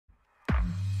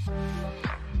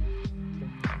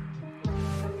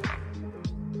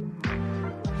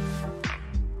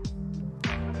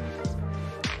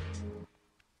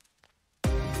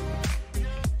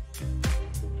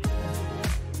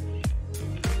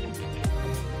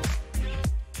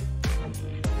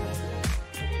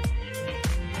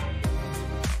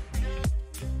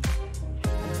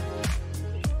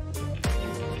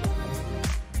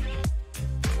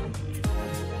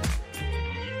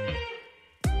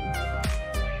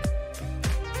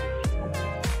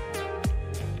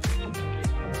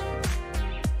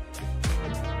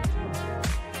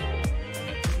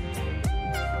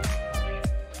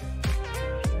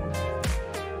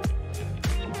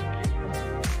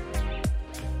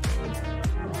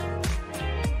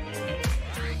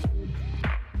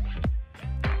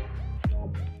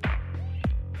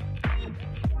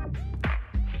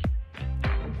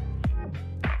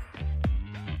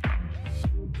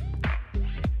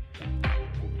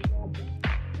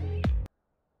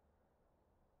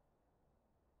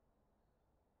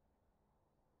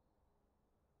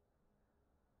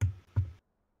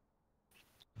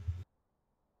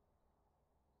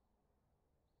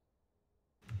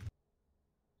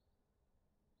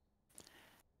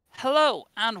Hello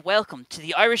and welcome to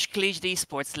the Irish Collegiate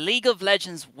Esports League of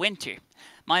Legends Winter.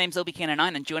 My name's Obi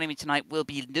Kane9 and joining me tonight will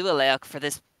be Nualeuk for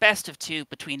this best of two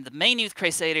between the Maynooth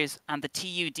Crusaders and the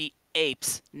TUD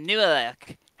Apes.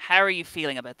 Nualeuk, how are you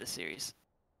feeling about this series?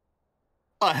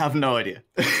 I have no idea.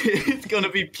 It's going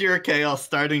to be pure chaos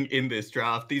starting in this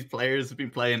draft. These players have been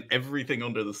playing everything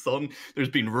under the sun. There's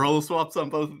been role swaps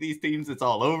on both of these teams. It's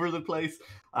all over the place.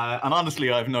 And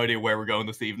honestly, I have no idea where we're going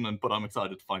this evening, but I'm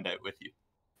excited to find out with you.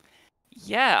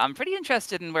 Yeah, I'm pretty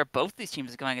interested in where both these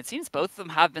teams are going. It seems both of them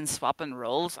have been swapping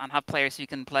roles and have players who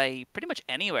can play pretty much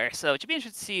anywhere. So it should be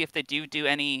interesting to see if they do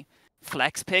any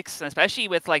flex picks, and especially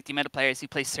with like the amount of players who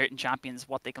play certain champions,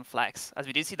 what they can flex. As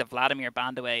we do see the Vladimir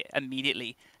banned away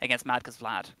immediately against Madcuz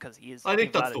Vlad because he is. I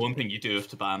think that's Vlad the one thing you do have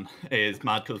to ban is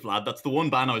Madcuz Vlad. That's the one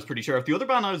ban I was pretty sure of. The other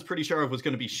ban I was pretty sure of was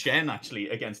going to be Shen actually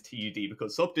against TUD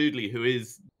because Subdoodly, who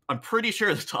is, I'm pretty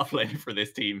sure, the top laner for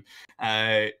this team,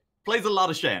 plays a lot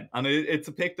of Shen, and it's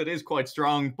a pick that is quite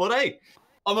strong. But hey,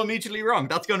 I'm immediately wrong.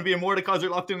 That's going to be a Mordekaiser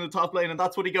locked in the top lane, and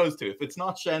that's what he goes to. If it's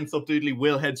not Shen, Subdoodly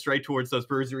will head straight towards those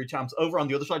Bruisery champs. Over on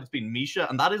the other side, it's been Misha,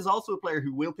 and that is also a player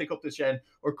who will pick up the Shen,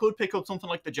 or could pick up something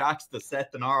like the Jax, the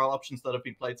Sett, the Gnarl options that have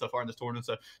been played so far in this tournament.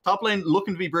 So top lane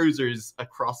looking to be Bruisers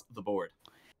across the board.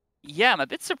 Yeah, I'm a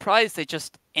bit surprised they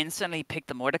just instantly picked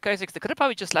the Mordekaiser because they could have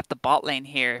probably just left the bot lane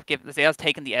here, given they have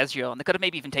taken the Ezreal, and they could have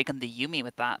maybe even taken the Yuumi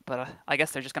with that. But I guess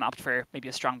they're just going to opt for maybe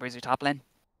a strong Bruiser top lane.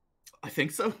 I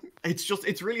think so.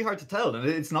 It's really hard to tell. And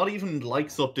it's not even like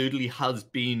Subdoodly has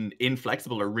been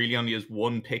inflexible or really only has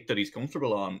one pick that he's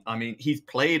comfortable on. I mean, he's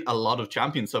played a lot of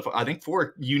champions. So I think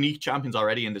 4 unique champions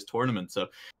already in this tournament. So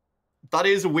that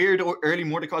is a weird early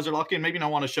Mordekaiser lock-in. Maybe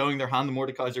not want to showing their hand. The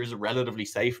Mordekaiser is a relatively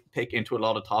safe pick into a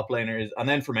lot of top laners. And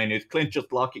then for Maynooth, Clint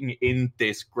just locking in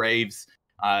this Graves.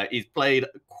 He's played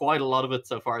quite a lot of it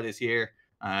so far this year.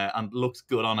 And looks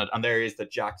good on it. And there is the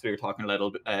Jax we were talking a little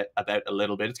bit about a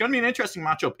little bit. It's going to be an interesting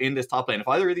matchup in this top lane. If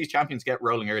either of these champions get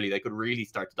rolling early, they could really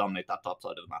start to dominate that top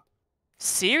side of the map.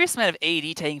 Serious amount of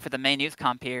AD taking for the Maynooth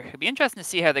comp here. It'll be interesting to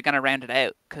see how they're going to round it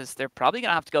out because they're probably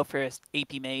going to have to go for an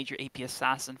AP Mage or AP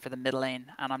Assassin for the middle lane.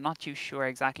 And I'm not too sure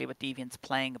exactly what Deviant's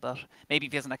playing, but maybe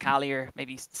if he has an Akali or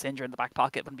maybe Syndra in the back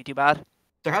pocket wouldn't be too bad.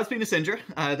 There has been a Syndra.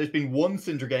 There's been one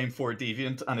Syndra game for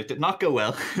Deviant, and it did not go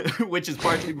well, which is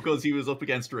partly because he was up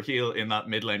against Raheel in that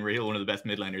mid lane. Raheel, one of the best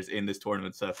mid laners in this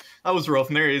tournament, so that was rough.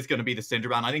 And there is going to be the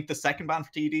Syndra ban. I think the second ban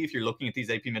for TD, if you're looking at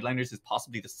these AP mid laners, is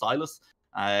possibly the Sylas.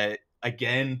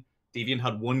 Again, Deviant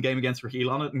had one game against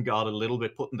Raheel on it and got a little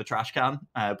bit put in the trash can,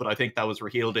 but I think that was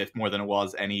Raheel diff more than it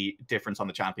was any difference on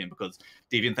the champion because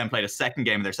Deviant then played a second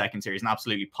game in their second series and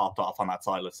absolutely popped off on that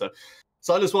Sylas. So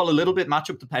Sylas, while a little bit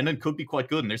matchup dependent, could be quite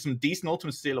good. And there's some decent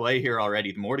ultimates steal away here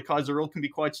already. The Mordekaiser ult can be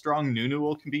quite strong. Nunu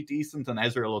ult can be decent. And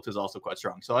Ezreal ult is also quite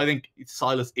strong. So I think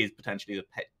Sylas is potentially the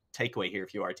takeaway here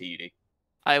if you are TUD.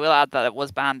 I will add that it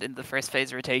was banned in the first phase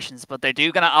of rotations, but they're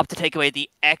going to opt to take away the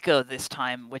Echo this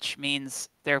time, which means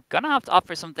they're going to have to opt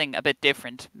for something a bit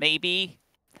different. Maybe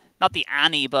not the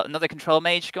Annie, but another control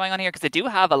mage going on here because they do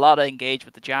have a lot of engage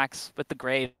with the Jax, with the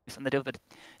Graves, and they do have a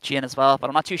Jhin as well. But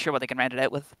I'm not too sure what they can round it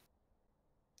out with.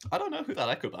 I don't know who that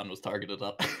Echo ban was targeted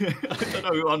at. I don't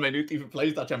know who on Maynooth even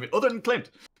plays that champion, other than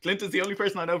Clint. Clint is the only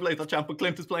person I know plays that champ, but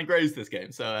Clint is playing Graves this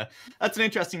game. So that's an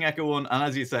interesting Echo one. And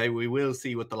as you say, we will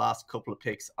see what the last couple of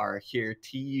picks are here.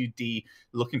 TUD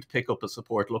looking to pick up a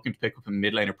support, looking to pick up a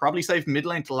mid laner. Probably save mid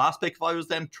lane to last pick if I was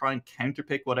them. Try and counter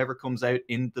pick whatever comes out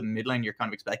in the mid lane. You're kind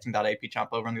of expecting that AP champ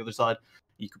over on the other side.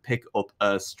 You could pick up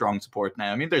a strong support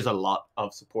now. I mean, there's a lot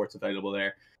of supports available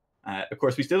there. Of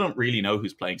course, we still don't really know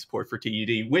who's playing support for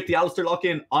TUD. With the Alistar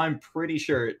lock-in, I'm pretty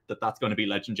sure that that's going to be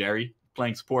Legendary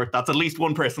playing support. That's at least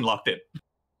one person locked in.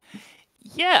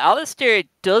 Yeah, Alistar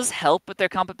does help with their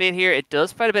comp a bit here. It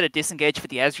does provide a bit of disengage for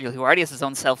the Ezreal, who already has his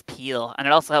own self-peel, and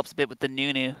it also helps a bit with the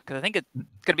Nunu, because I think it's going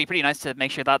to be pretty nice to make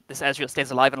sure that this Ezreal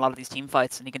stays alive in a lot of these team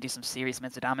fights, and he can do some serious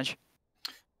amounts of damage.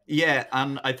 Yeah,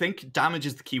 and I think damage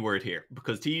is the key word here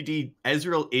because TUD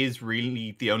Ezreal is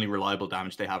really the only reliable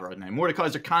damage they have right now.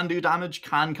 Mordekaiser can do damage,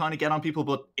 can kind of get on people,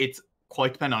 but it's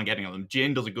quite dependent on getting on them.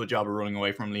 Jhin does a good job of running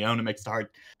away from Leona, makes it hard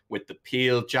with the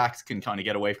peel. Jax can kind of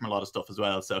get away from a lot of stuff as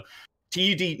well. So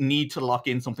TUD need to lock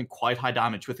in something quite high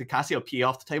damage. With the Cassiopeia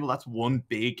off the table, that's one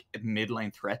big mid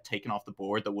lane threat taken off the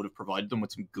board that would have provided them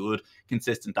with some good,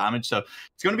 consistent damage. So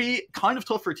it's going to be kind of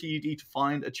tough for TUD to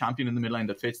find a champion in the mid lane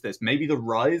that fits this. Maybe the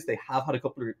Ryze, they have had a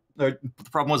couple of... The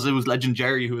problem was it was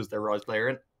Legendary who was their Ryze player.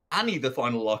 And Annie, the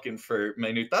final lock-in for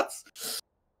Maynooth. That's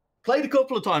played a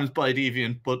couple of times by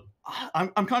Deviant, but I'm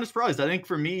kind of surprised. I think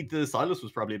for me, the Sylas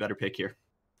was probably a better pick here.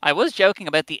 I was joking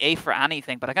about the A for Annie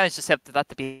thing, but I kind of just accepted that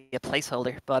to be a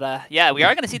placeholder. But yeah, we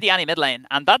are going to see the Annie mid lane,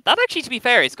 and that actually, to be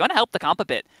fair, is going to help the comp a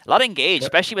bit. A lot of engage,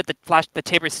 especially with the flash, the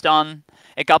Tibber stun.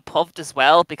 It got puffed as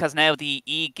well because now the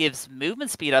E gives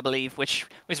movement speed, I believe, which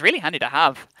was really handy to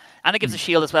have, and it gives a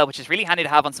shield as well, which is really handy to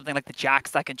have on something like the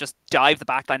Jax that can just dive the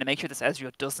backline and make sure this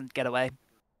Ezreal doesn't get away.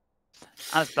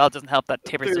 And as well, it doesn't help that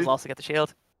Tibbers does also get the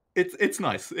shield. It's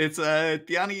nice. It's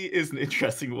the Annie is an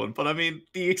interesting one, but I mean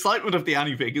the excitement of the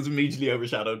Annie pick is immediately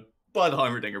overshadowed by the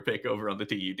Heimerdinger pick over on the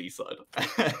TUD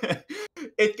side.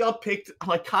 It got picked,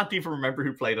 and I can't even remember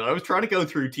who played it. I was trying to go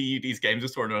through TUD's games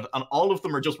this tournament, and all of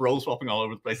them are just role swapping all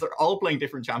over the place. They're all playing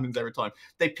different champions every time.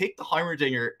 They picked the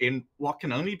Heimerdinger in what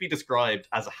can only be described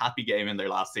as a happy game in their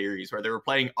last series, where they were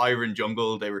playing Iron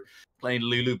jungle, they were playing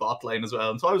Lulu bot lane as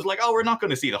well. And so I was like, oh, we're not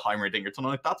going to see the Heimerdinger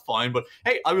tonight. That's fine. But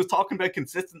hey, I was talking about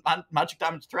consistent magic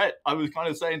damage threat. I was kind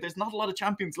of saying there's not a lot of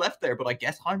champions left there, but I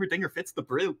guess Heimerdinger fits the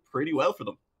bill pretty well for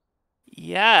them.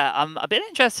 Yeah, I'm a bit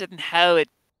interested in how it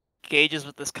gauges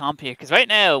with this comp here, because right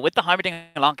now, with the Heimerdinger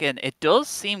lock-in, it does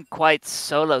seem quite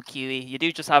solo QE. You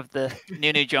do just have the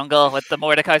Nunu jungle with the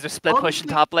Mordekaiser split pushing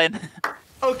top lane.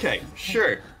 Okay,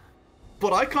 sure.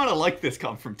 But I kind of like this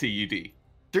comp from TUD.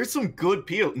 There's some good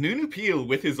peel. Nunu peel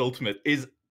with his ultimate is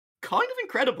kind of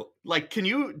incredible. Like, can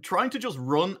you trying to just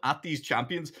run at these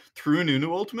champions through a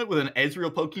Nunu ultimate with an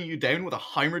Ezreal poking you down with a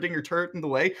Heimerdinger turret in the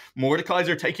way,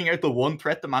 Mordekaiser taking out the one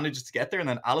threat that manages to get there, and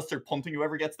then Alistar punting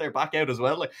whoever gets there back out as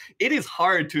well. Like, it is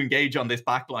hard to engage on this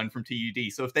backline from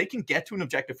TUD. So if they can get to an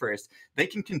objective first, they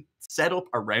can set up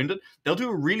around it. They'll do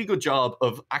a really good job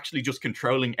of actually just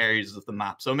controlling areas of the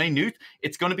map. So Maynooth,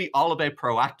 it's going to be all about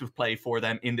proactive play for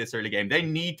them in this early game. They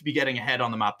need to be getting ahead on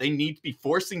the map. They need to be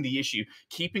forcing the issue,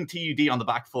 keeping TUD on the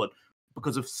back foot.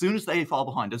 Because as soon as they fall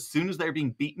behind, as soon as they're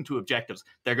being beaten to objectives,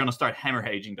 they're going to start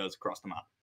hemorrhaging those across the map.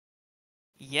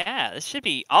 Yeah, this should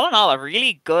be, all in all, a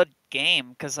really good game,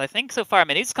 because I think so far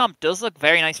Maynooth's comp does look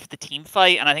very nice for the team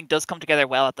fight, and I think does come together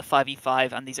well at the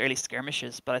 5v5 and these early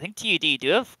skirmishes. But I think TUD do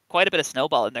have quite a bit of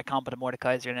snowball in their comp with the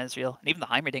Mordekaiser and Ezreal, and even the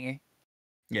Heimerdinger.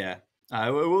 Yeah.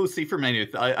 We'll see for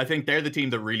Maynooth. I think they're the team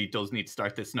that really does need to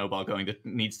start this snowball going, that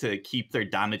needs to keep their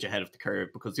damage ahead of the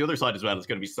curve, because the other side as well is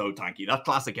going to be so tanky. That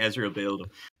classic Ezreal build of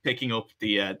picking up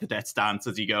the death stance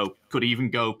as you go could even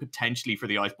go potentially for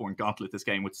the Iceborne Gauntlet this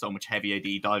game with so much heavy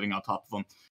AD diving on top of them.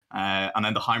 And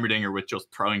then the Heimerdinger with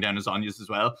just throwing down his Zhonya's as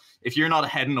well. If you're not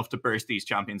ahead enough to burst these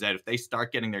champions out, if they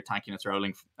start getting their tankiness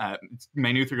rolling,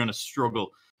 Maynooth are going to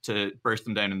struggle to burst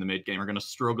them down in the mid game. Are going to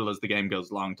struggle as the game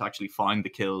goes along to actually find the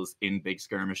kills in big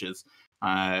skirmishes.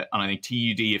 And I think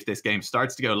TUD, if this game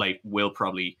starts to go late, will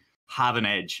probably have an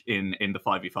edge in the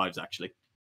 5v5s actually.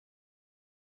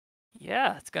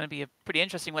 Yeah, it's going to be a pretty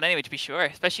interesting one anyway, to be sure,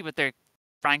 especially with their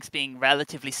ranks being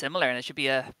relatively similar, and it should be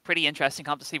a pretty interesting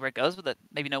comp to see where it goes with it.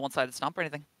 Maybe no one-sided stomp or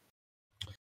anything.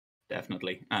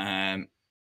 Definitely.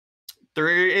 There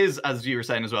is, as you were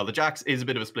saying as well, the Jax is a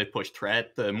bit of a split push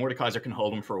threat. The Mordekaiser can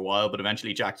hold him for a while, but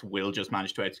eventually Jax will just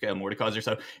manage to outscale Mordekaiser.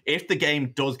 So if the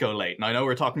game does go late, and I know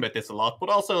we're talking about this a lot, but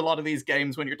also a lot of these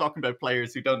games, when you're talking about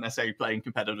players who don't necessarily play in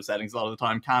competitive settings a lot of the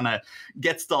time, can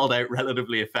get stalled out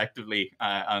relatively effectively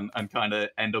and kind of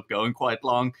end up going quite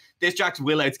long. This Jax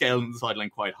will outscale the sideline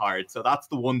quite hard. So that's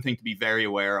the one thing to be very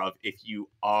aware of if you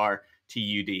are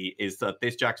TUD, is that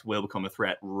this Jax will become a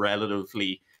threat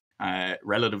relatively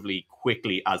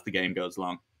quickly as the game goes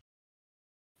along.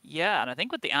 Yeah, and I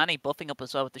think with the Annie buffing up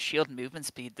as well with the shield and movement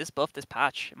speed, this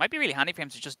patch, it might be really handy for him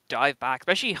to just dive back,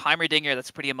 especially Heimerdinger that's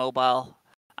pretty immobile,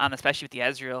 and especially with the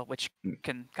Ezreal, which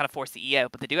can kind of force the E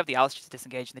out, but they do have the Alistar to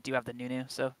disengage, and they do have the Nunu,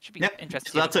 so it should be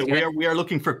interesting. So that's it. We are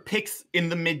looking for picks in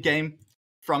the mid game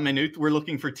from Maynooth. We're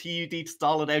looking for TUD to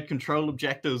stall it out, control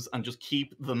objectives, and just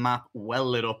keep the map well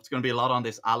lit up. It's going to be a lot on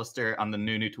this Alistar and the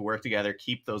Nunu to work together,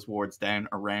 keep those wards down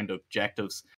around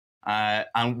objectives.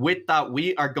 And with that,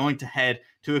 we are going to head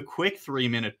to a quick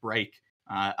 3-minute break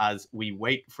as we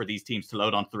wait for these teams to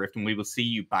load onto the Rift, and we will see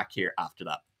you back here after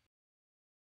that.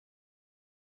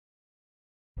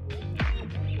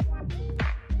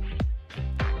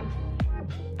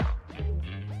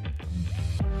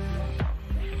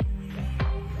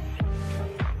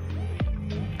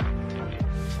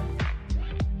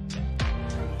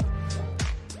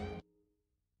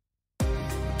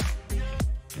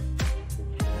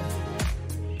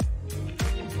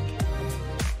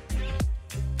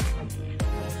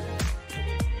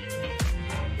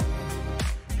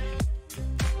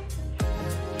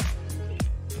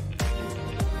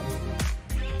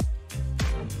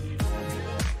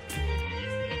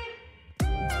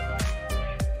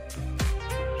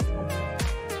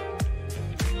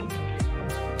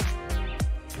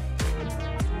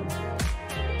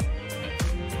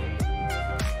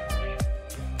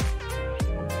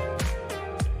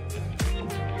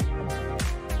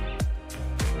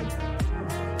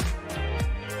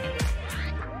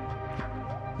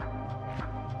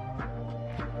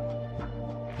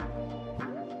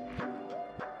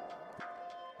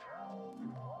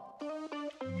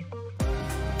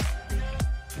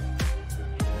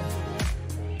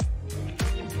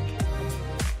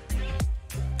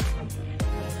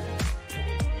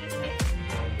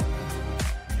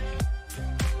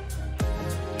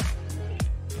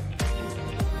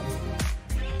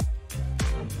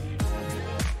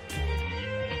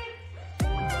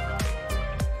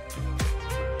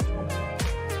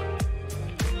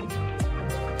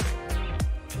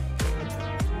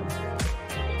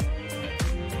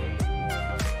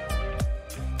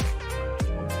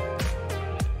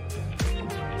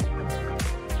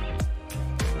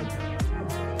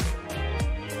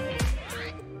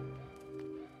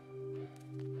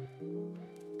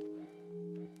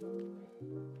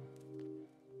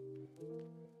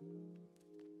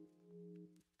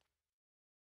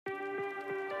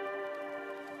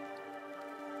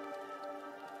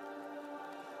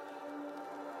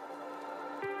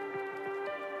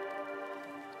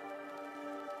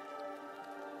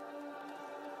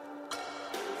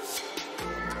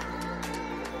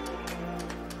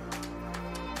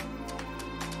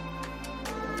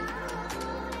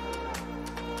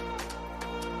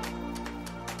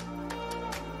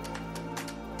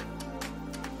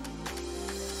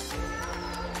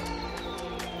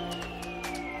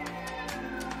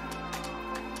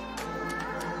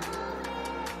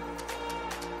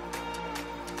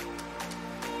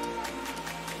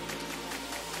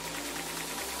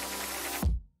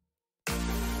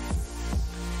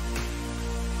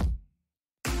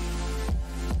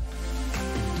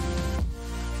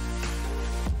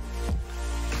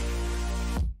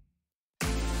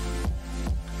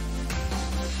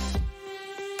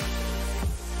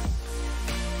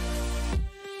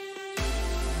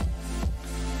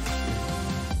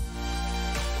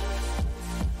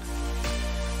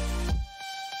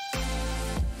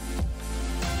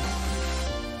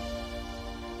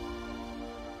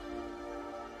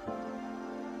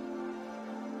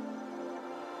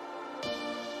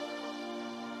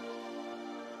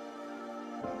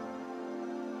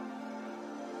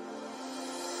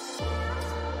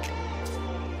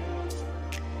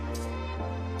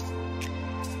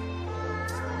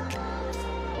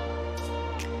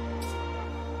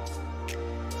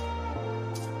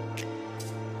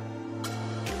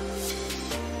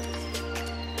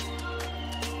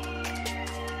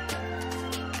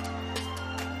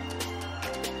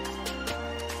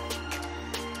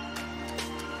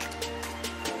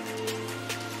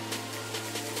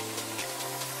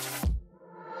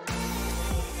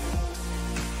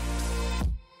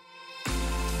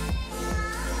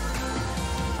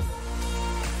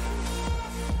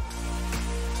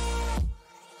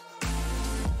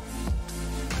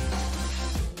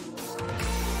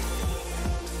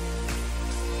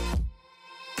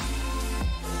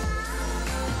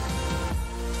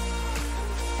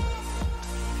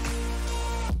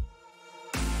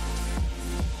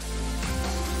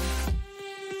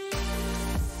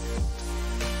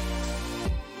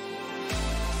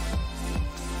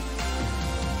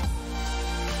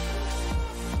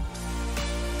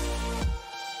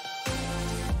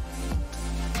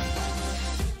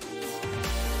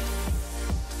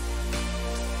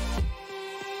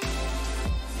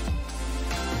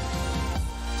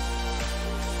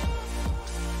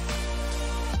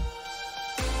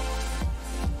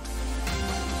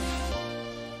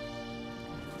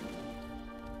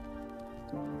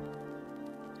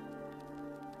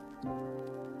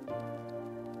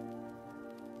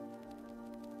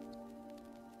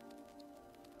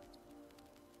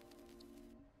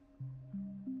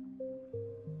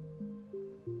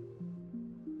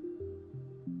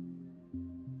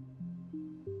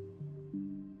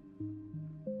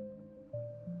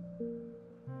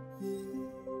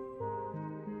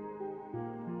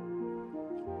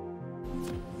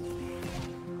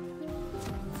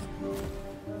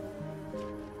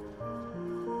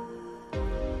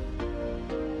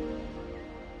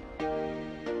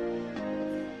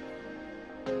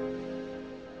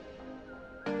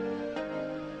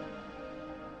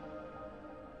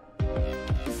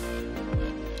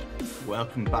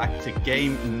 Welcome back to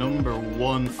game number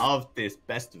 1 of this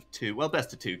best of 2. Well,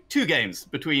 best of 2. 2 games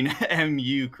between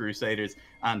MU Crusaders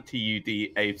and TUD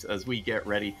Apes as we get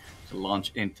ready to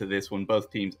launch into this one.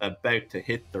 Both teams about to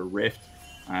hit the Rift.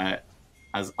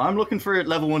 As I'm looking for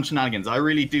level 1 shenanigans, I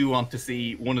really do want to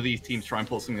see one of these teams try and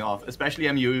pull something off, especially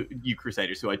MU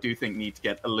Crusaders, who I do think need to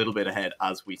get a little bit ahead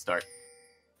as we start.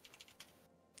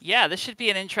 Yeah, this should be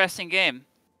an interesting game.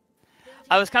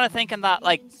 I was kind of thinking that,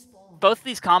 like, both of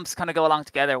these comps kind of go along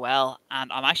together well,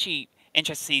 and I'm actually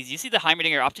interested to see. You see the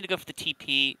Heimerdinger opting to go for the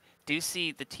TP. Do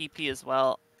see the TP as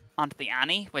well onto the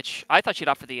Annie, which I thought she'd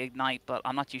opt for the Ignite, but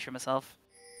I'm not too sure myself.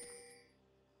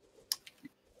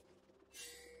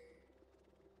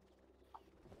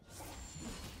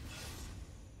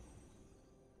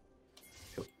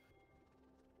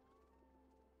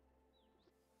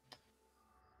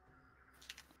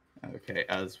 Okay,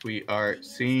 as we are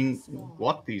seeing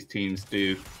what these teams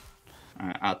do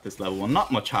at this level, well,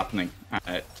 not much happening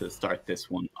to start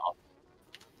this one off.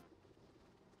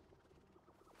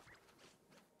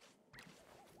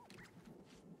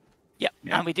 Yeah,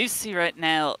 and we do see right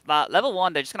now that level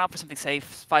 1, they're just going to opt for something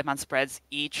safe, 5-man spreads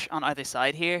each on either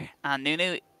side here, and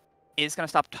Nunu is going to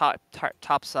stop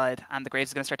top side, and the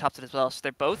Graves is going to start top side as well, so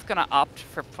they're both going to opt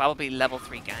for probably level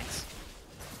 3 ganks.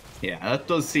 Yeah, that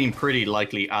does seem pretty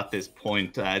likely at this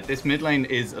point. This mid lane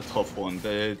is a tough one.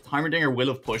 The Heimerdinger will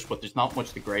have pushed, but there's not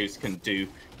much the Graves can do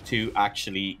to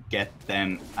actually get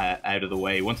them out of the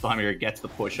way. Once the Heimerdinger gets the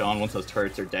push on, once those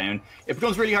turrets are down, it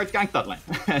becomes really hard to gank that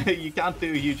lane. You can't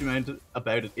do a huge amount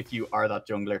about it if you are that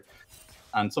jungler.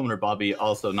 And Summoner Bobby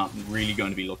also not really going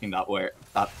to be looking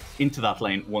into that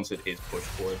lane once it is pushed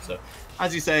forward. So,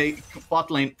 as you say,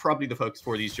 bot lane probably the focus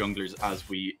for these junglers as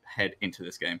we head into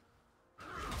this game.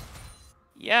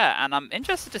 Yeah, and I'm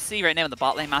interested to see right now in the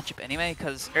bot lane matchup anyway,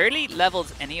 because early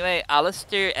levels anyway,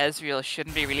 Alistar, Ezreal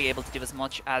shouldn't be really able to do as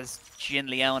much as Jhin,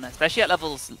 Leona, especially at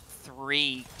levels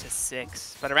 3 to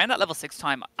 6. But around that level 6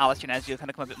 time, Alistar and Ezreal kind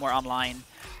of come a bit more online,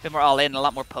 a bit more all in, a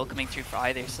lot more poke coming through for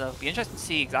either. So it'll be interesting to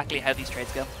see exactly how these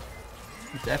trades go.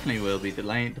 It definitely will be.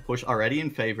 The push already in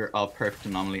favor of Perfect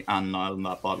Anomaly and Nile in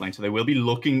that bot lane, so they will be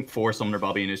looking for Summoner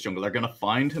Bobby in his jungle. They're going to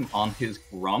find him on his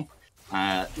Gromp.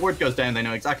 Word goes down, they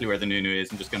know exactly where the Nunu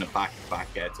is and just going to back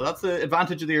out. So that's the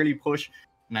advantage of the early push.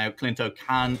 Now Clinto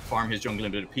can farm his jungle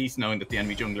in a bit of peace, knowing that the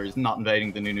enemy jungler is not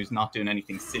invading, the Nunu's not doing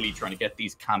anything silly trying to get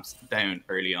these camps down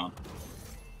early on.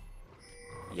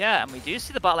 Yeah, and we do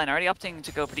see the bot lane already opting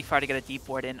to go pretty far to get a deep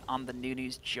ward in on the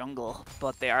Nunu's jungle,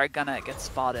 but they are going to get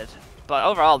spotted. But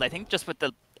overall, I think just with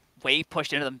the wave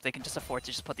pushed into them, they can just afford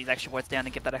to just put these extra wards down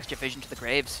and give that extra vision to the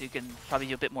Graves, who can probably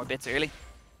do a bit more bits early.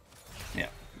 Yeah.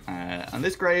 And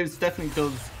this Graves definitely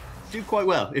does do quite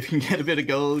well if you can get a bit of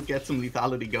gold, get some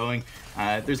lethality going.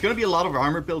 There's going to be a lot of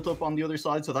armor built up on the other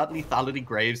side, so that lethality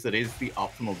Graves that is the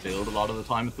optimal build a lot of the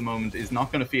time at the moment is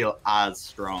not going to feel as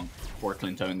strong for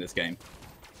Clinto in this game.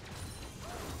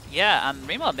 Yeah, and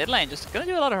Remo mid lane just going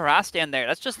to do a lot of harass down there.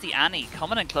 That's just the Annie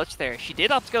coming in clutch there. She did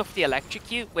opt to go for the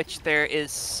Electrocute, which there is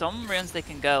some runes they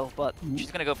can go, but she's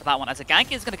going to go for that one. As a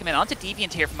gank is going to come in onto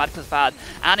Deviant here from Madcliffe Bad.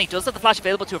 Annie does have the flash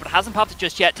available to her, but hasn't popped it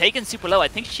just yet. Taken super low. I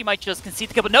think she might just concede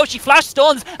the kill, but no, she flash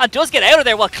stuns and does get out of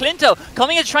there, while Clinto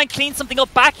coming in to try and clean something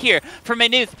up back here for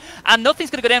Maynooth. And nothing's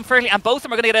going to go down fairly, and both of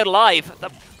them are going to get out alive.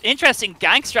 Interesting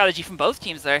gank strategy from both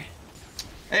teams there.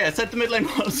 Hey, I said the mid lane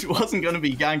wasn't going to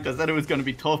be ganked. I said it was going to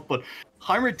be tough, but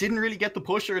Heimer didn't really get the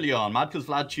push early on. Madcuz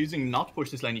Vlad choosing not to push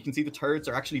this lane. You can see the turrets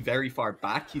are actually very far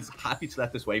back. He's happy to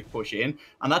let this wave push in,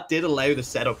 and that did allow the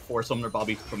setup for Summoner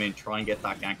Bobby to come in, try and get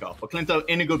that gank off. But Clinto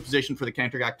in a good position for the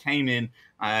counter gank, came in,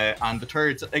 and the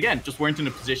turrets, again, just weren't in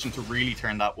a position to really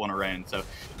turn that one around. So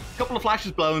a couple of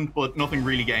flashes blown, but nothing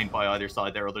really gained by either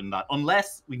side there other than that,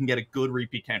 unless we can get a good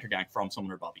repeat counter gank from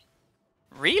Summoner Bobby.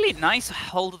 Really nice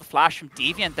hold of the flash from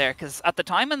Deviant there, because at the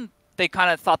time when they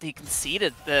kind of thought he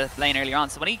conceded the lane earlier on,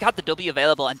 so when he got the W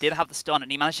available and did have the stun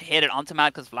and he managed to hit it onto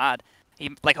Madcuz Vlad,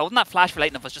 he, like, holding that flash for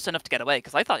late enough was just enough to get away,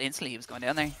 because I thought instantly he was going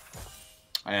down there.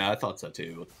 Yeah, I thought so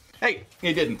too, but hey,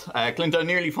 he didn't. Clinto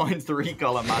nearly finds the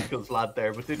recall on Madcuz Vlad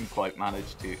there, but didn't quite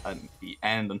manage to at the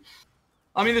end. And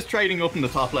I mean, this trading up in the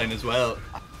top lane as well,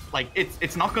 like,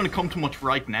 it's not going to come to much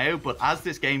right now, but as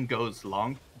this game goes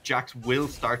along, Jax will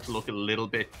start to look a little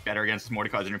bit better against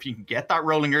Mordekaiser, and if you can get that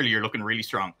rolling early, you're looking really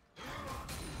strong.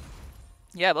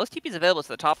 Yeah, most TP's available to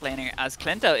the top laner, as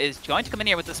Klinto is going to come in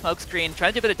here with the smoke screen,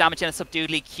 trying to do a bit of damage in a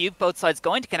Subduedly. Cube both sides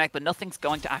going to connect, but nothing's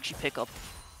going to actually pick up.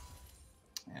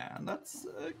 Yeah, and that's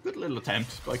a good little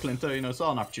attempt by Klinto. You know,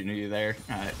 saw an opportunity there.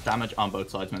 Damage on both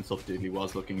sides meant Subduedly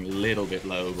was looking a little bit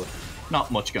low, but not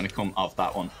much going to come of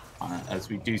that one. As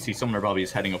we do see Summoner Bobby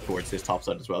is heading up towards this top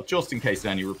side as well, just in case of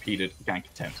any repeated gank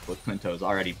attempts. But Klinto is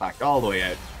already backed all the way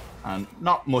out, and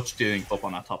not much doing up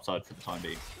on that top side for the time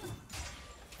being.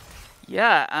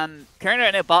 Yeah, and currently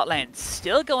right now bot lane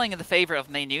still going in the favour of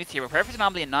Maynuth here, with Perfect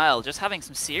Anomaly and Nile just having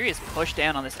some serious push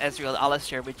down on this Ezreal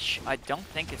Alistar, which I don't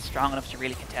think is strong enough to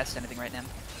really contest anything right now.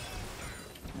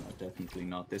 No, definitely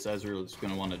not. This Ezreal is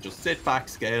going to want to just sit back,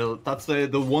 scale. That's the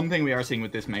one thing we are seeing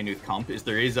with this Maynuth comp, is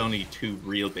there is only 2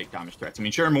 real big damage threats. I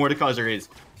mean, sure, Mordekaiser is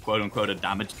quote-unquote a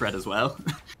damage threat as well,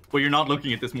 but you're not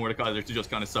looking at this Mordekaiser to just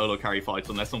kind of solo carry fights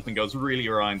unless something goes really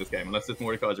awry in this game. Unless this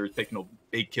Mordekaiser is picking up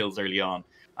big kills early on.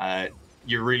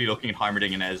 You're really looking at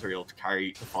Heimerdinger and Ezreal to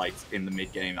carry the fights in the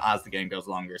mid game as the game goes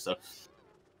longer. So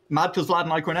Mad Plus Vlad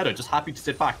and Icornetto just happy to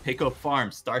sit back, pick up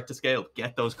farms, start to scale,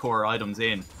 get those core items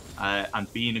in,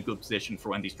 and be in a good position for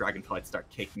when these dragon fights start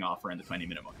kicking off around the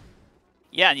 20-minute mark.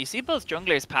 Yeah, and you see both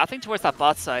junglers pathing towards that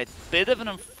bot side. Bit of an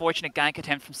unfortunate gank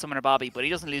attempt from Summoner Bobby, but he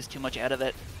doesn't lose too much out of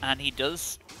it, and he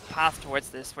does path towards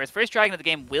this. Whereas first dragon of the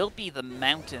game will be the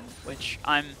Mountain, which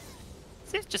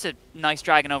it's just a nice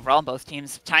dragon overall in both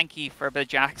teams. Tanky for a bit of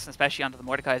Jax, especially onto the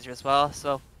Mordekaiser as well.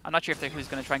 So I'm not sure if who's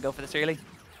going to try and go for this early.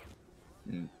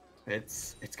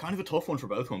 It's kind of a tough one for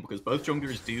both of them, because both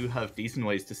junglers do have decent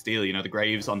ways to steal. You know, the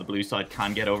Graves on the blue side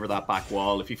can get over that back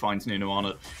wall if he finds Nunu on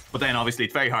it. But then obviously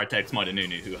it's very hard to outsmite a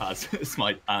Nunu who has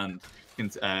Smite and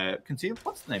Consume?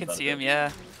 What's the name? Consume,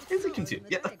 yeah. Is it Consume?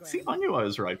 Yeah, see, I knew I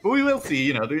was right. But we will see,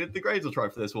 you know, the Graves will try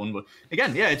for this one. But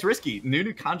again, yeah, it's risky.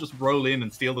 Nunu can just roll in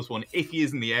and steal this one if he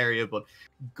is in the area. But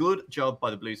good job by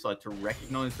the blue side to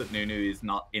recognize that Nunu is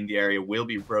not in the area, will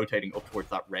be rotating up towards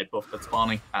that red buff that's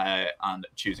spawning, and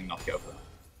choosing not to go for that.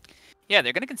 Yeah,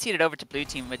 they're going to concede it over to blue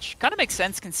team, which kind of makes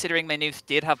sense considering Maynuth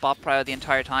did have bot prio the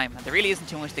entire time. And there really isn't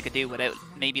too much they could do without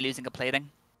maybe losing a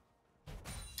plating.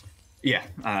 Yeah,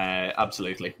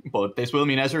 absolutely. But this will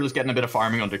mean Ezreal is getting a bit of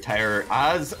farming under tower,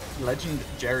 as Legend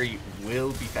Jerry will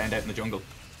be found out in the jungle.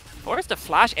 Forced a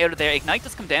flash out of there. Ignite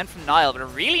does come down from Nile, but a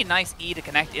really nice E to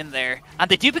connect in there.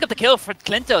 And they do pick up the kill for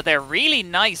Klinto. They're really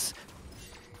nice.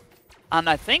 And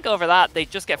I think over that, they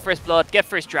just get first blood, get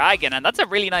first dragon, and that's a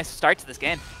really nice start to this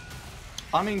game.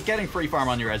 I mean, getting free farm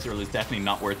on your Ezreal is definitely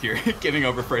not worth your giving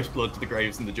over first blood to the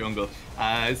Graves in the jungle.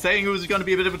 Saying it was going to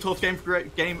be a bit of a tough game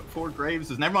for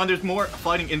Graves is never mind. There's more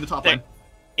fighting in the top lane.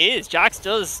 Is Jax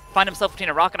does find himself between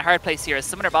a rock and a hard place here as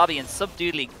Summoner Bobby and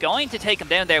Subduedly going to take him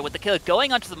down there with the kill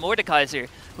going onto the Mordekaiser,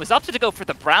 who has opted to go for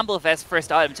the Bramble Vest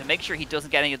first item to make sure he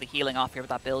doesn't get any of the healing off here with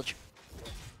that bilge.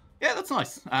 Yeah, that's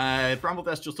nice. Bramble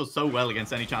Vest just does so well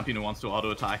against any champion who wants to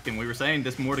auto-attack, and we were saying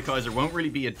this Mordekaiser won't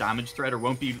really be a damage threat or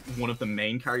won't be one of the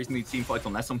main carries in these team fights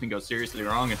unless something goes seriously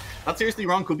wrong, and that seriously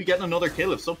wrong could be getting another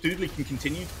kill. If Subduedly can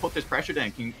continue to put this pressure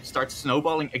down, can start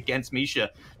snowballing against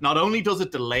Misha, not only does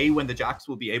it delay when the Jax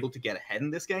will be able to get ahead in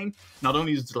this game, not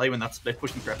only does it delay when that split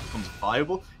pushing threat becomes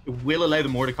viable, it will allow the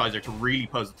Mordekaiser to really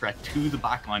pose a threat to the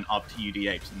backline of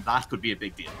TUDH, and that could be a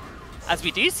big deal. As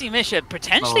we do see Misha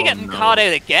potentially getting caught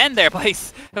out again there by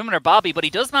Summoner Bobby, but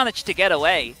he does manage to get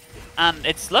away. And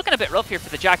it's looking a bit rough here for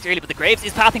the Jax early, but the Graves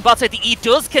is pathing bot side. The E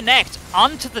does connect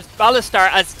onto the Alistar,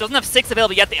 as doesn't have 6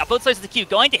 available yet. Both sides of the queue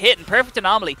going to hit in perfect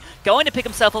anomaly, going to pick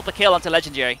himself up a kill onto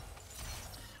Legendary.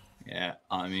 Yeah,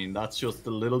 I mean, that's just a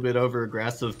little bit over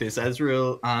aggressive. This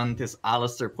Ezreal and this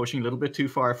Alistar pushing a little bit too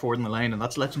far forward in the lane, and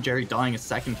that's Legendary dying a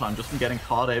second time just from getting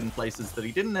caught out in places that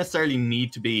he didn't necessarily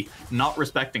need to be, not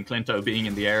respecting Klinto being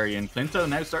in the area. And Klinto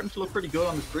now starting to look pretty good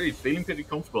on the street, feeling pretty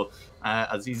comfortable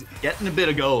as he's getting a bit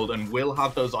of gold and will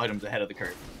have those items ahead of the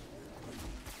curve.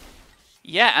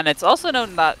 Yeah, and it's also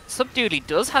known that Subduedly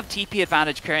does have TP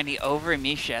advantage currently over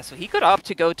Misha, so he could opt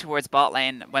to go towards bot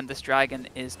lane when this dragon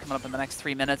is coming up in the next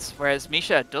 3 minutes, whereas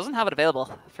Misha doesn't have it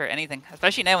available for anything,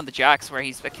 especially now in the Jax where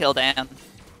he's a kill down.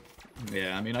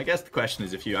 Yeah, I mean, I guess the question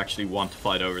is if you actually want to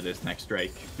fight over this next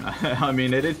Drake. I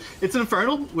mean, it's an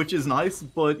Infernal, which is nice,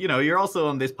 but, you know, you're also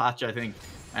on this patch, I think.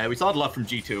 We saw it a lot from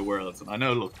G2 Worlds, and I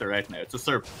know, look, they're out now. It's a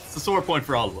sore point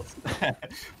for all of us.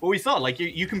 But we saw, like,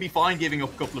 you can be fine giving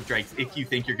up a couple of Drakes if you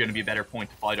think you're going to be a better point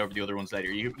to fight over the other ones later.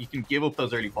 You can give up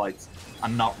those early fights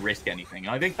and not risk anything.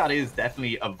 And I think that is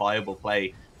definitely a viable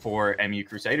play for MU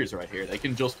Crusaders right here. They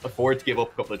can just afford to give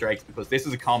up a couple of Drakes because this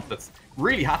is a comp that's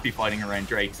really happy fighting around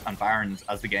Drakes and Barons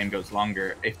as the game goes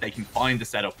longer if they can find the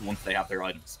setup once they have their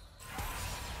items.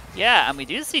 Yeah, and we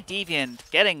do see Deviant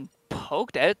getting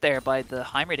poked out there by the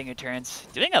Heimerdinger turns,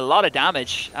 doing a lot of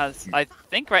damage, as I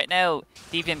think right now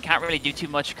Deviant can't really do too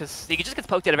much because he just gets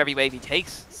poked out of every wave he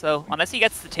takes. So unless he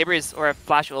gets the Tibbers or a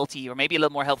flash ulti or maybe a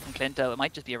little more help from Clinto, it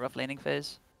might just be a rough laning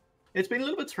phase. It's been a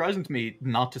little bit surprising to me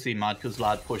not to see Madka's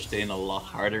Lad pushed in a lot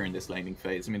harder in this laning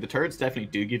phase. I mean, the turrets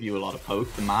definitely do give you a lot of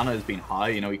poke. The mana has been high.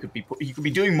 You know, he could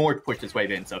be doing more to push this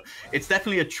wave in. So it's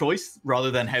definitely a choice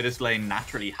rather than how this lane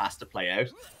naturally has to play out.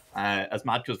 As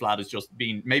Madka's Lad has just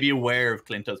been maybe aware of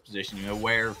Clinto's positioning,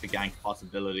 aware of the gank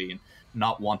possibility, and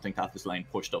not wanting to have this lane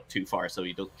pushed up too far so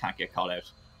he can't get caught out.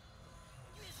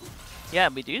 Yeah,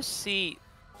 we do see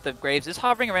the Graves is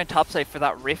hovering around topside for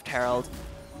that Rift Herald,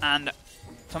 and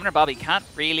Summoner Bobby can't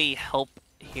really help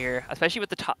here, especially with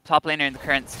the top laner in the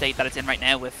current state that it's in right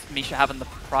now with Misha having the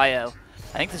prio.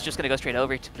 I think this is just going to go straight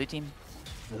over to blue team.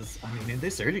 I mean, in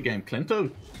this early game, Clinto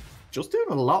just doing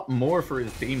a lot more for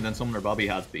his team than Summoner Bobby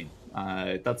has been.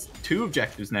 That's 2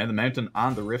 objectives now, the Mountain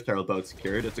and the Rift Herald both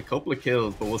secured. It's a couple of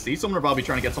kills, but we'll see Summoner Bobby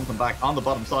trying to get something back on the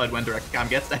bottom side when Direct Cam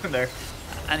gets down there.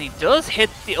 And he does hit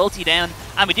the ulti down,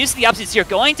 and we do see the Absolute Seer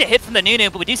going to hit from the Nunu,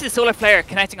 but we do see the Solar Flare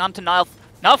connecting onto Nile.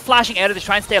 Now flashing out of to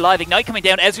try and stay alive. Ignite coming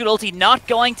down. Ezreal ulti not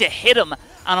going to hit him.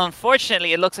 And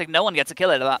unfortunately, it looks like no one gets a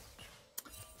kill out of that.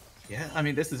 Yeah, I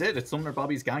mean, this is it. It's Summoner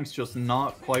Bobby's ganks just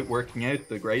not quite working out.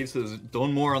 The Graves has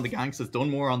done more on the ganks, has done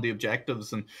more on the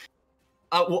objectives. And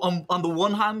on the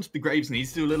one hand, the Graves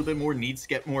needs to do a little bit more, needs to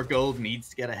get more gold, needs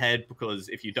to get ahead, because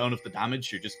if you don't have the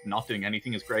damage, you're just not doing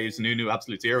anything as Graves. Nunu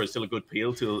Absolute Zero is still a good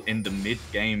peel tool in the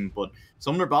mid-game, but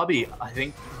Summoner Bobby, I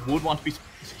think, would want to be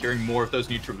securing more of those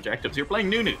neutral objectives. You're playing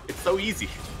Nunu. It's so easy.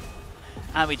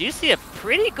 And we do see a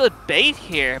pretty good bait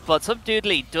here, but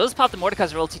Subdoodly does pop the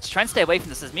Mordekaiser ulti to try and stay away from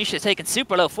this as Misha is taken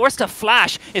super low. Forced to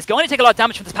flash, is going to take a lot of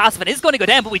damage from this passive and is going to go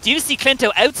down, but we do see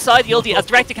Clinto outside the ulti as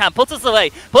Direct-to-Cam puts us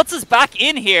away, puts us back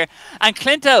in here, and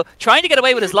Clinto trying to get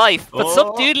away with his life, but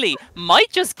Subdoodly might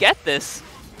just get this.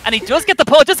 And he does get the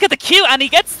pull, just get the Q, and he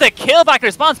gets the kill back in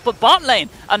response, but bot lane,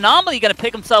 Anomaly going to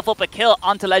pick himself up a kill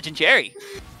onto Legendary.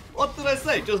 What did I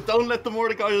say? Just don't let the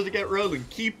Mordekaiser get rolling.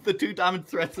 Keep the 2 damage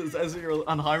threats as Ezreal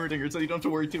and Heimerdinger so you don't have to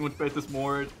worry too much about this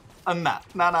Mord. And nah.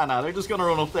 They're just going to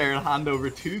run up there and hand over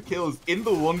 2 kills in the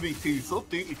 1v2.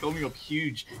 Subdoodly coming up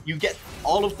huge. You get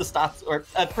all of the stats, or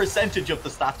a percentage of the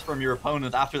stats from your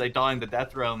opponent after they die in the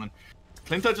Death Realm. And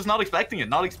Clinto just not expecting it.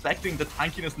 Not expecting the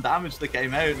tankiness and damage that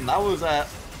came out. And that was,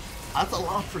 that's a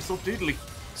lot for Subdoodly.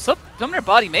 Summoner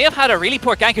Bobby may have had a really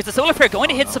poor gank. It's the Solar Flare going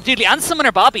to hit Subdoodly and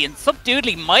Summoner Bobby, and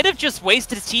Subdoodly might have just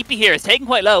wasted his TP here. It's taken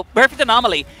quite low. Perfect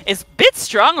Anomaly is a bit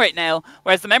strong right now,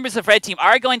 whereas the members of Red Team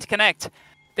are going to connect.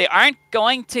 They aren't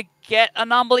going to get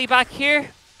Anomaly back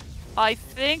here, I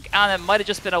think, and it might have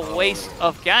just been a waste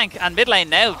of gank. And mid lane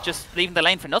now, just leaving the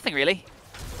lane for nothing, really.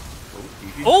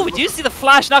 Oh, we do see the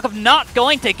flash knockup not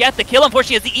going to get the kill,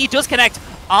 unfortunately, as the E does connect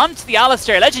onto the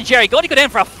Alistar. Legendary going to go down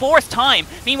for a 4th time.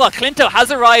 Meanwhile, Clinto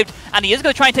has arrived, and he is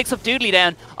going to try and take Subdoodly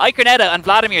down. Icernetta and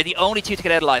Vladimir, the only 2 to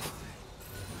get out alive.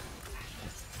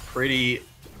 Pretty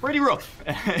rough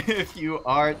if you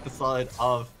are at the side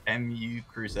of MU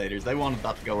Crusaders. They wanted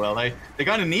that to go well. They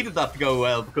kind of needed that to go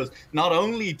well, because not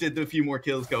only did a few more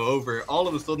kills go over, all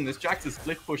of a sudden this Jax is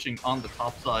split pushing on the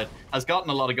top side, has gotten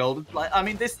a lot of gold. I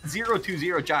mean, this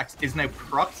 0-2-0 Jax is now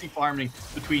proxy farming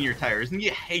between your towers, and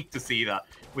you hate to see that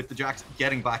with the Jax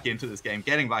getting back into this game,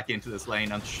 getting back into this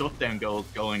lane, and shutdown gold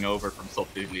going over from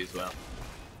Subdoodly as well.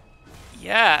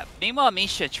 Yeah, meanwhile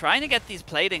Misha trying to get these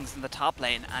platings in the top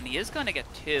lane, and he is going to get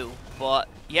 2. But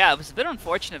yeah, it was a bit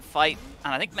unfortunate fight,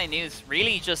 and I think my news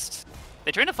really just...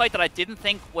 They tried a fight that I didn't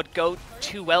think would go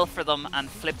too well for them, and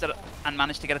flipped it and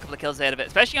managed to get a couple of kills out of it,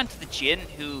 especially onto the Jhin,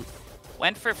 who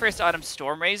went for first item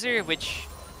Stormrazor, which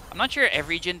I'm not sure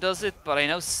every Jhin does it, but I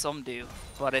know some do.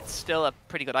 But it's still a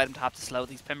pretty good item to have to slow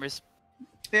these Pimbers.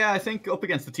 Yeah, I think up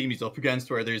against the team he's up against,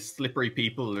 where there's slippery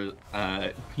people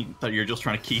that you're just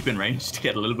trying to keep in range to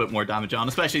get a little bit more damage on,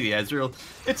 especially the Ezreal,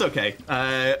 it's okay.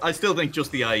 I still think just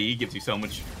the IE gives you so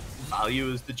much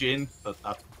value as the Jhin, but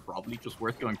that's probably just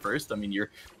worth going first. I mean,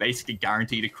 you're basically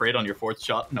guaranteed a crit on your 4th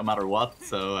shot no matter what,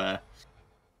 so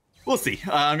we'll see.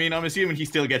 I mean, I'm assuming he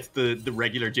still gets the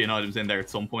regular Jhin items in there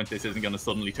at some point. This isn't going to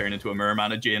suddenly turn into a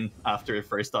Mermana Jhin after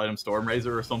first item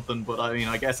Stormrazor or something, but I mean,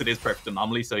 I guess it is Perfect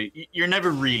Anomaly, so you never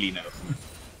really know.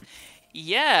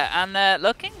 Yeah, and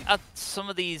looking at some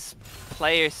of these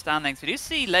player standings, we do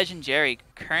see Legendary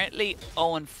currently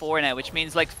 0-4 now, which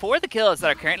means like 4 of the kills that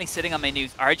are currently sitting on my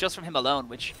news are just from him alone,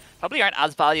 which probably aren't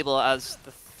as valuable as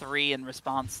the 3 in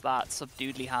response that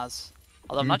Subdoodly has.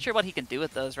 Although I'm not sure what he can do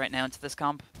with those right now into this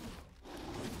comp.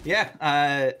 Yeah,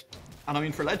 and I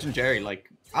mean, for Legendary, like,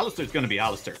 Alistar's going to be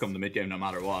Alistar come the mid game no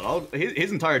matter what.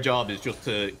 His entire job is just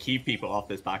to keep people off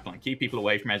this backline, keep people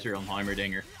away from Ezreal and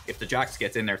Heimerdinger. If the Jax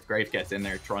gets in there, if the Graves gets in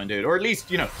there, try and do it. Or at least,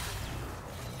 you know,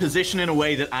 position in a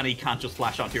way that Annie can't just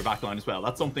flash onto your backline as well.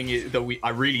 That's something that I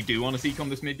really do want to see come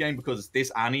this mid game, because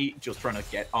this Annie just trying to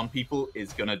get on people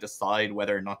is going to decide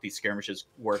whether or not these skirmishes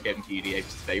work out in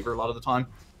TUDH's favor a lot of the time.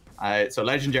 So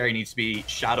Legendary needs to be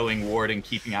shadowing, warding,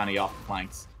 keeping Annie off the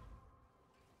flanks.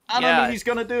 And I mean, he's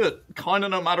going to do it kind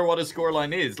of no matter what his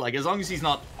scoreline is. Like, as long as he's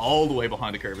not all the way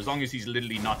behind the curve, as long as he's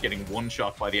literally not getting one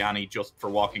shot by the Annie just for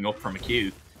walking up from a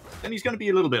queue, then he's going to be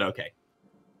a little bit okay.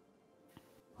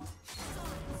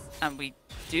 And we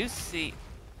do see,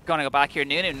 going to go back here,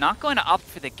 Nunu not going to opt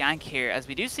for the gank here, as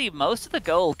we do see most of the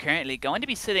gold currently going to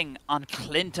be sitting on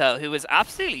Klinto, who is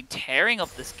absolutely tearing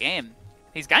up this game.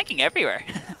 He's ganking everywhere.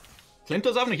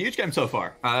 Klinto's having a huge game so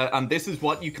far, and this is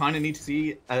what you kind of need to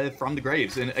see from the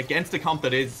Graves. And against a comp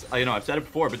that is, you know, I've said it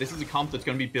before, but this is a comp that's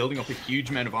going to be building up a huge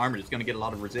amount of armor. It's going to get a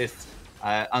lot of resists.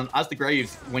 And as the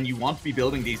Graves, when you want to be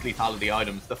building these lethality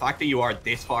items, the fact that you are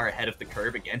this far ahead of the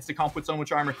curve against a comp with so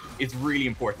much armor is really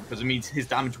important, because it means his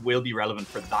damage will be relevant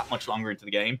for that much longer into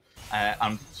the game,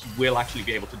 and he will actually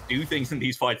be able to do things in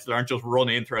these fights that aren't just run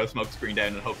in, throw a smoke screen down,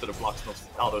 and hope that it blocks enough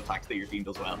auto attacks that your team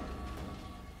does well.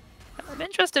 I'm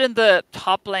interested in the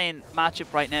top lane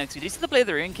matchup right now, because we do see the Blade of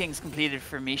the Rune Kings completed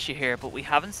for Misha here, but we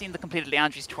haven't seen the completed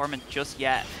Leandri's Torment just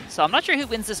yet. So I'm not sure who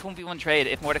wins this 1v1 trade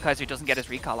if Mordekaiser doesn't get his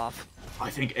recall off. I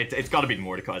think it's got to be the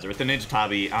Mordekaiser. With the Ninja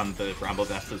Tabi and the Bramble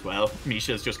Death as well,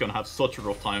 Misha's just going to have such a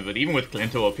rough time of it, even with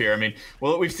Klinto up here. I mean,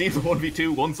 well, we've seen the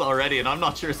 1v2 once already, and I'm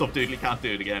not sure Subdoodly can't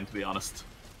do it again, to be honest.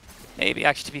 Maybe,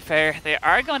 actually, to be fair. They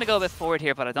are going to go a bit forward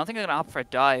here, but I don't think they're going to opt for a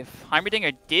dive.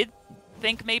 Heimerdinger did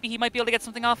think maybe he might be able to get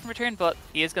something off in return, but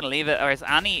he is going to leave it, whereas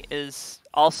Annie is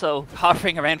also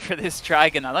hovering around for this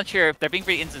dragon. I'm not sure. They're being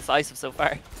pretty indecisive so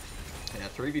far. Yeah,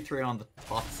 3v3 on the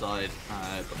bot side,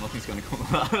 but nothing's going to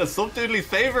come out. Subdoodly's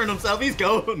favouring himself. He's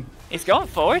going. He's going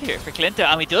forward here for Klinto,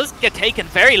 and he does get taken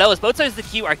very low as both sides of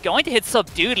the queue are going to hit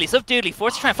Subdoodly. Subdoodly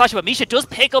forced to try and flash, but Misha does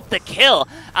pick up the kill,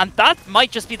 and that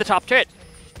might just be the top turret.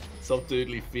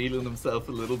 Subdoodly feeling himself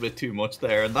a little bit too much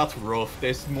there, and that's rough.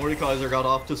 This Mordekaiser got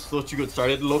off to such a good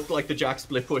start. It looked like the Jax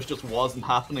split push just wasn't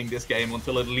happening this game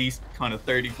until at least kind of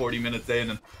 30-40 minutes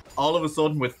in, and all of a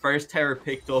sudden, with first Terror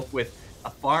picked up with a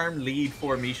farm lead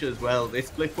for Misha as well, this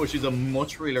split push is a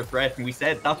much realer threat, and we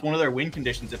said that's one of their win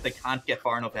conditions if they can't get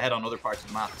far enough ahead on other parts of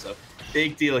the map. So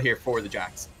big deal here for the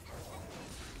Jax.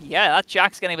 Yeah, that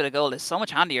Jax getting a bit of gold is so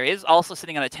much handier. He is also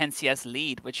sitting on a 10 CS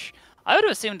lead, which I would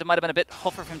have assumed it might have been a bit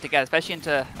tougher for him to get, especially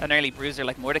into an early bruiser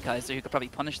like Mordekaiser, who could probably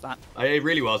punish that. It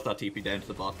really was that TP down to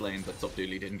the bot lane that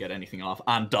Subdoodly didn't get anything off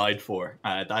and died for.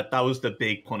 That was the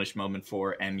big punish moment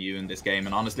for MU in this game.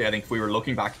 And honestly, I think if we were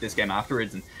looking back at this game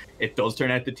afterwards and it does turn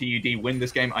out the TUD win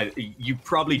this game, you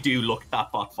probably do look at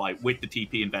that bot fight with the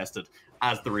TP invested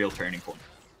as the real turning point.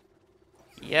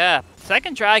 Yeah,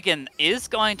 second dragon is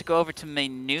going to go over to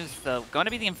Maynooth though, going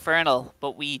to be the Infernal,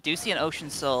 but we do see an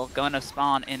Ocean Soul going to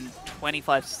spawn in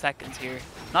 25 seconds here.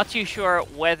 Not too sure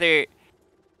whether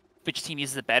which team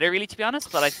uses it better really, to be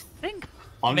honest, but I think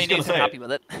Maynooth are happy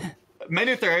with it.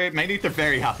 Maynooth are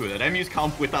very happy with it. MU's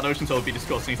comp with that Ocean Soul would be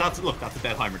disgusting. Look, that's a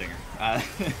dead Heimerdinger.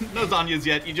 No Zhonya's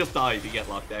yet, you just die if you get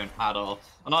locked down at all.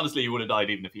 And honestly, you would have died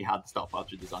even if you had the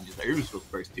stopwatch of the Zhonya's there. He was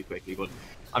just burst too quickly. But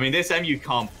I mean, this MU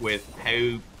comp with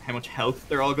how much health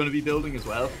they're all going to be building as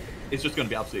well, it's just going to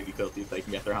be absolutely filthy if they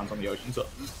can get their hands on the Ocean Soul.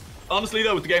 Honestly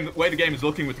though, with the way the game is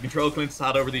looking, with the control Clint's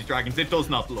had over these dragons, it does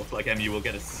not look like MU will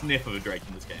get a sniff of a Drake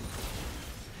in this game.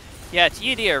 Yeah,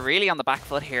 TUD are really on the back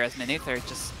foot here, as Maynooth are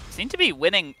just seem to be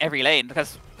winning every lane,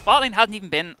 because bot lane hasn't even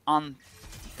been on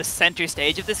the center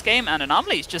stage of this game, and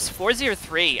Anomaly is just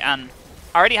 4-0-3 and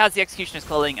already has the Executioner's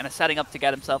Culling and is setting up to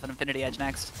get himself an Infinity Edge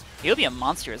next. He'll be a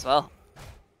monster as well.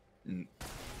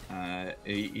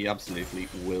 He absolutely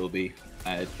will be.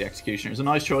 The Executioner is a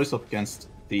nice choice up against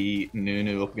the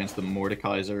Nunu, up against the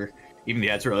Mordekaiser, even the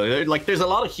Ezreal. Like, there's a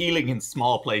lot of healing in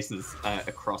small places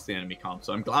across the enemy comp,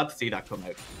 so I'm glad to see that come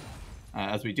out.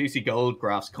 As we do see gold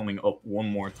graphs coming up one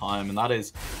more time, and that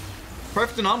is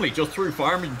Perfect Anomaly, just through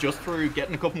farming, just through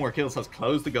getting a couple more kills, has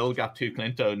closed the gold gap to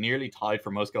Klinto, nearly tied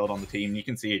for most gold on the team. You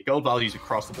can see it, gold values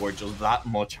across the board just that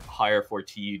much higher for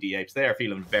TUDH. They are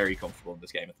feeling very comfortable in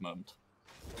this game at the moment.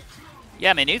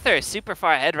 Yeah, Maynooth are super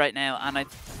far ahead right now, and I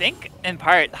think in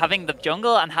part having the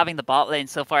jungle and having the bot lane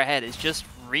so far ahead is just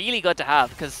really good to have,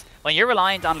 because when you're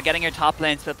reliant on getting your top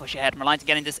lane split push ahead and reliant on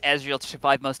getting this Ezreal to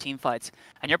survive most team fights,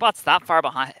 and your bot's that far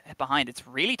behind, it's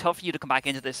really tough for you to come back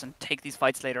into this and take these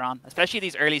fights later on, especially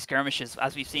these early skirmishes,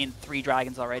 as we've seen 3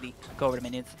 dragons already go over to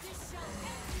Maynooth.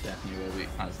 Definitely will be,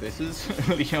 as this is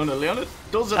Leona. Leona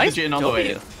does have Nice the Jhin on the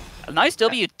way. A nice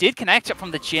W did connect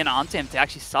from the Jhin onto him to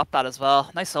actually stop that as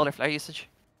well. Nice solar flare usage.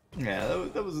 Yeah,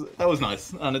 that was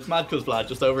nice. And it's mad because Vlad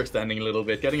just overextending a little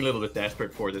bit, getting a little bit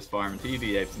desperate for this farm.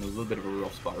 TD Apes in a little bit of a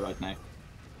rough spot right now.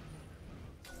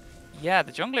 Yeah,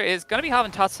 the jungler is going to be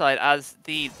having top side as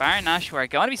the Baron Nashor are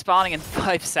going to be spawning in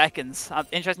 5 seconds. I'm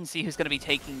interested to see who's going to be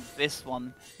taking this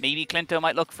one. Maybe Clinto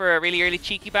might look for a really early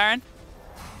cheeky Baron.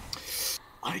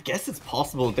 I guess it's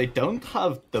possible. They don't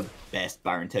have the best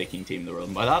Baron taking team in the world.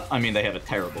 And by that, I mean they have a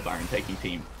terrible Baron taking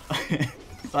team.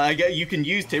 You can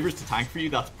use Tibbers to tank for you.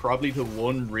 That's probably the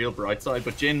one real bright side.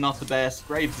 But Jhin, not the best.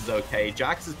 Graves is okay.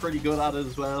 Jax is pretty good at it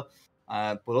as well.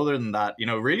 But other than that, you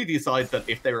know, really the side that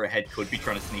if they were ahead could be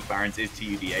trying to sneak Barons is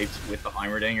TUD8 with the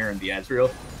Heimerdinger and the Ezreal.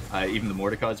 Even the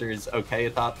Mordekaiser is okay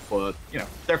at that. But, you know,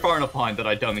 they're far enough behind that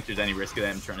I don't think there's any risk of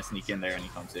them trying to sneak in there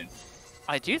anytime soon.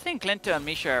 I do think Glinto and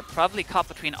Misha are probably caught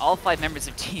between all 5 members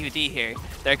of TUD here.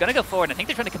 They're going to go forward. I think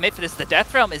they're trying to commit for this. The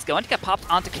Death Realm is going to get popped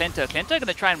onto Glinto. Glinto going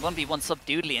to try and 1v1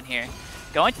 Subdoodly in here.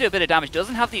 Going to do a bit of damage.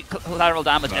 Doesn't have the collateral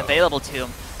damage available to him.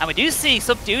 And we do see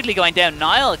Subdoodly going down.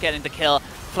 Niall getting the kill.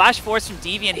 Flash force from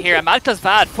Deviant here. And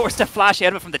Madclasvad forced to flash out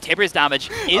of it from the Tibbers damage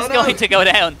is going to go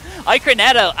down.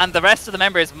 Icornetto and the rest of the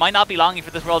members might not be longing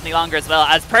for this world any longer as well,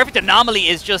 as Perfect Anomaly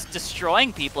is just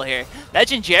destroying people here.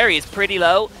 Legendary is pretty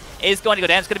low. Is going to go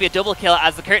down. It's going to be a double kill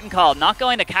as the curtain call. Not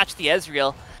going to catch the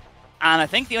Ezreal. And I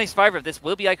think the only survivor of this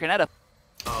will be Icornetto.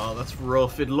 Oh, that's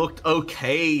rough. It looked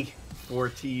okay for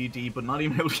TUD, but not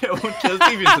even able to get one kill.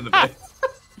 Deviant's in the base.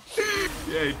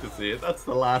 You hate to see it. That's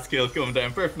the last kill coming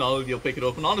down. Perfect Knowledge, you'll pick it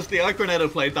up. And honestly,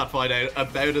 Icornetto played that fight out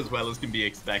about as well as can be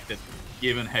expected,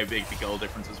 given how big the goal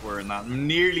differences were in that.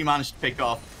 Nearly managed to pick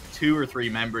off 2 or 3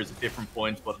 members at different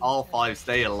points, but all 5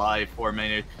 stay alive for a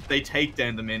minute. They take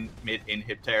down the mid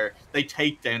inhib tower, they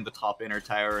take down the top inner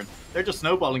tower, and they're just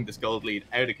snowballing this gold lead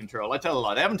out of control. I tell a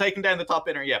lie, they haven't taken down the top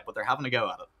inner yet, but they're having a go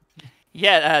at it.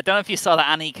 Yeah, don't know if you saw that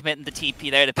Annie committing the TP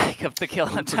there to pick up the kill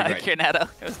on Icornetto.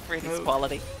 It was pretty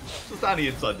quality. Just Annie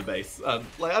inside the base.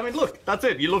 Like, I mean, look, that's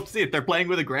it. You love to see it. They're playing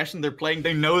with aggression. They're playing.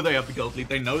 They know they have the gold lead.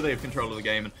 They know they have control of the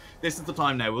game. And this is the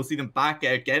time now. We'll see them back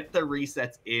out, get their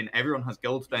resets in. Everyone has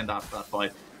gold spend after that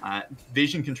fight.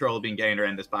 Vision control being gained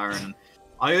around this Baron. And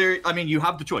either, I mean, you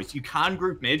have the choice. You can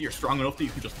group mid. You're strong enough that you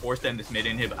can just force down this mid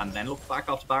inhib and then look back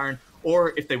off the Baron.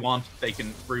 Or if they want, they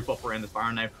can group up around this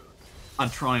Baron now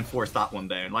and try and force that one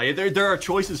down. Like there are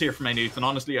choices here for Maynooth, and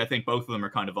honestly, I think both of them are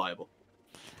kind of viable.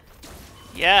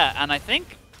 Yeah, and I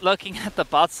think looking at the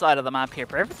bot side of the map here,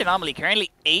 Perfect Anomaly currently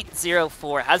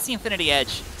 8-0-4, has the Infinity Edge,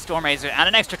 Stormrazor, and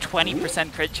an extra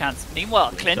 20% crit chance.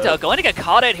 Meanwhile, Clinto going to get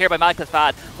caught out here by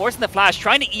Madclasvad, forcing the flash,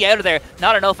 trying to E out of there,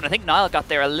 not enough, and I think Niall got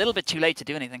there a little bit too late to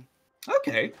do anything.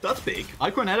 Okay, that's big.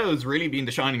 Icornetto has really been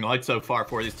the shining light so far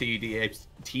for this TUD Apes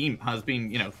team. Has been,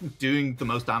 you know, doing the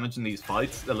most damage in these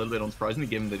fights. A little bit unsurprisingly,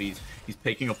 given that he's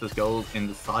picking up this gold in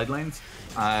the side lanes.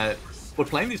 But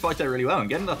playing these fights out really well and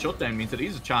getting that shutdown means that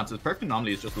he's a chance. As Perfect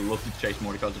Anomaly is just looking to chase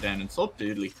Mordekaiser down, and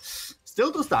Subdoodly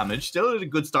still does damage, still had a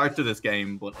good start to this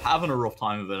game, but having a rough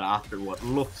time of it after what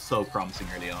looked so promising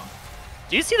early on.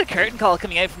 Do you see the curtain call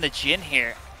coming out from the Jhin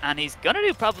here? And he's going to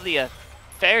do probably a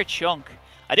fair chunk.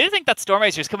 I do think that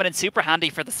Stormrazor is coming in super handy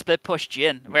for the split push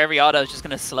Jhin, where every auto is just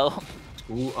going to slow him.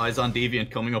 Ooh, eyes on Deviant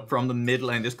coming up from the mid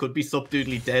lane. This could be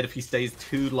Subdoodly dead if he stays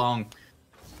too long.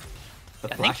 I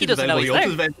think he doesn't know he's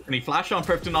there. And he flashed on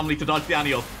Perfect Anomaly to dodge the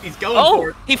Annie. He's going for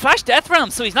it. He flashed Death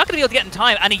Realm, so he's not going to be able to get in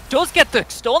time. And he does get the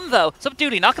stun, though.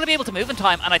 Subdoodly not going to be able to move in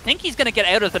time. And I think he's going to get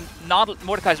out of the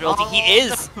Mordekaiser ulti. He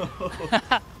is.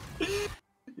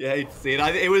 Yeah, I hate to see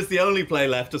it. It was the only play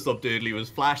left to Subdoodly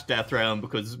was flash Death Realm,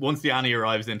 because once the Annie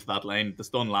arrives into that lane, the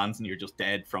stun lands and you're just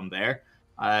dead from there.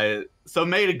 So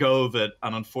made a go of it,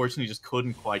 and unfortunately just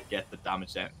couldn't quite get the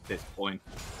damage down at this point.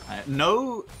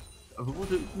 No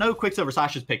Quicksilver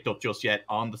Sash is picked up just yet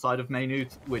on the side of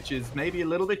Maynooth, which is maybe a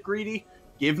little bit greedy,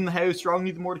 given how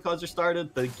strongly the Mordekaiser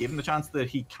started, but given the chance that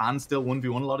he can still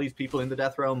 1v1 a lot of these people in the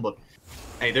Death Realm. But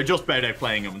hey, they're just about out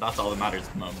playing him, and that's all that matters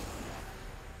at the moment.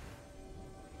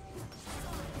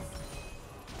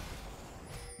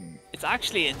 It's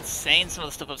actually insane some of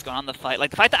the stuff that was going on in the fight.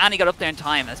 Like the fact that Annie got up there in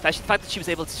time, especially the fact that she was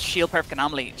able to shield Perfect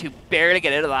Anomaly to barely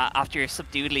get out of that after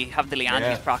Subdoodly having the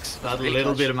Leandry's procs. That really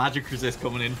little bit of magic resist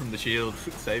coming in from the shield,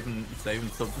 saving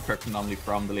Perfect Anomaly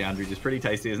from the Leandry's is pretty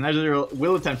tasty. As Ezreal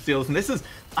will attempt steals, and this is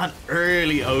an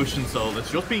early Ocean Soul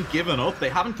that's just been given up. They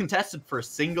haven't contested for a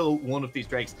single one of these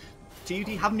Drakes. TUD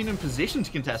haven't been in position to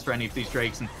contest for any of these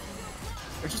Drakes, and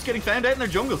they're just getting found out in their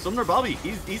jungle. Summoner Bobby,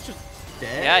 he's just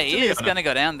dead. Yeah, he is going to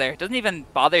go down there. Doesn't even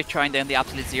bother trying down the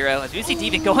absolute zero. As we see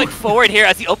Deviant going forward here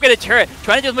as the upgraded turret,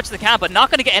 trying to do as much as they can, but not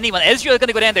going to get anyone. Ezreal is going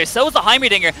to go down there. So is the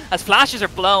Heimerdinger as flashes are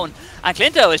blown. And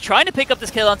Clinto is trying to pick up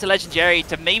this kill onto Legendary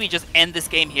to maybe just end this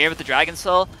game here with the Dragon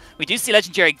Soul. We do see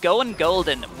Legendary going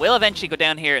golden. Will eventually go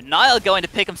down here. Nile going to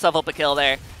pick himself up a kill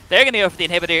there. They're going to go for the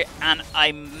inhibitor, and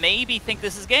I maybe think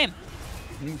this is game.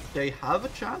 They have a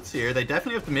chance here. They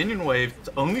definitely have the minion wave. It's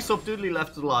only Subdoodly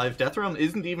left alive. Death Realm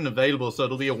isn't even available, so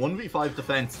it'll be a 1v5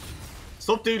 defense.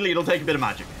 Subdoodly, it'll take a bit of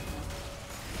magic.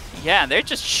 Yeah, and they're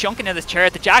just shunking in this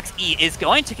turret. The Jax E is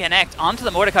going to connect onto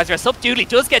the Mordekaiser. Subdoodly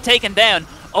does get taken down.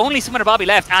 Only Summoner Bobby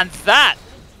left, and that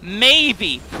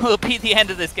maybe will be the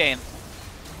end of this game.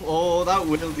 Oh, that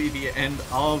will be the end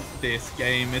of this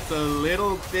game. It's a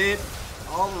little bit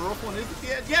of a rough one. Is it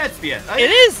the end? Yeah, it's the end.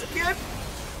 It is! It's the end.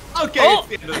 Okay, oh.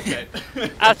 It's the end of the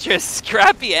game. After a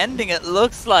scrappy ending, it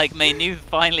looks like Maynu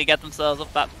finally get themselves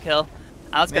up that kill.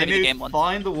 And that's going to be the game one.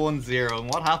 Find the 1-0, and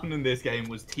what happened in this game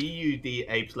was TUD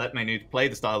Apes let Maynu play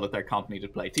the style that their comp needed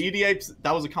to play. TUD Apes,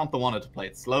 that was a comp that wanted to play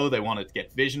it slow. They wanted to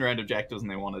get vision around objectives,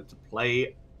 and they wanted to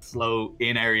play slow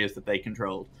in areas that they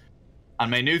controlled.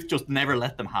 And Maynuth just never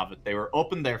let them have it. They were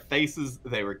up in their faces,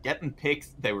 they were getting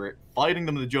picks, they were fighting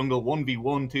them in the jungle,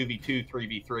 1v1, 2v2,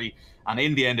 3v3, and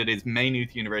in the end it is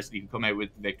Maynuth University who come out with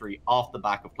the victory off the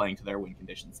back of playing to their win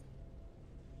conditions.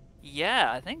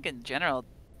 Yeah, I think in general,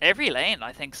 every lane,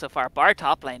 I think so far, bar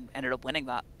top lane, ended up winning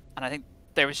that. And I think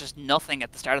there was just nothing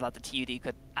at the start of that the TUD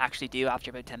could actually do after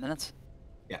about 10 minutes.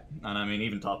 Yeah, and I mean,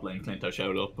 even top lane, Clinto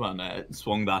showed up and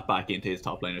swung that back into his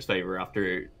top laner's favour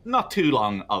after not too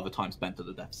long of the time spent at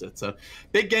the deficit. So,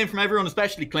 big game from everyone,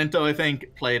 especially Clinto, I think,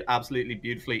 played absolutely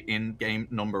beautifully in game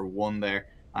number 1 there.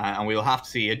 And we will have to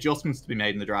see adjustments to be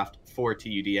made in the draft for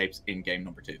TUD Apes in game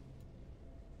number 2.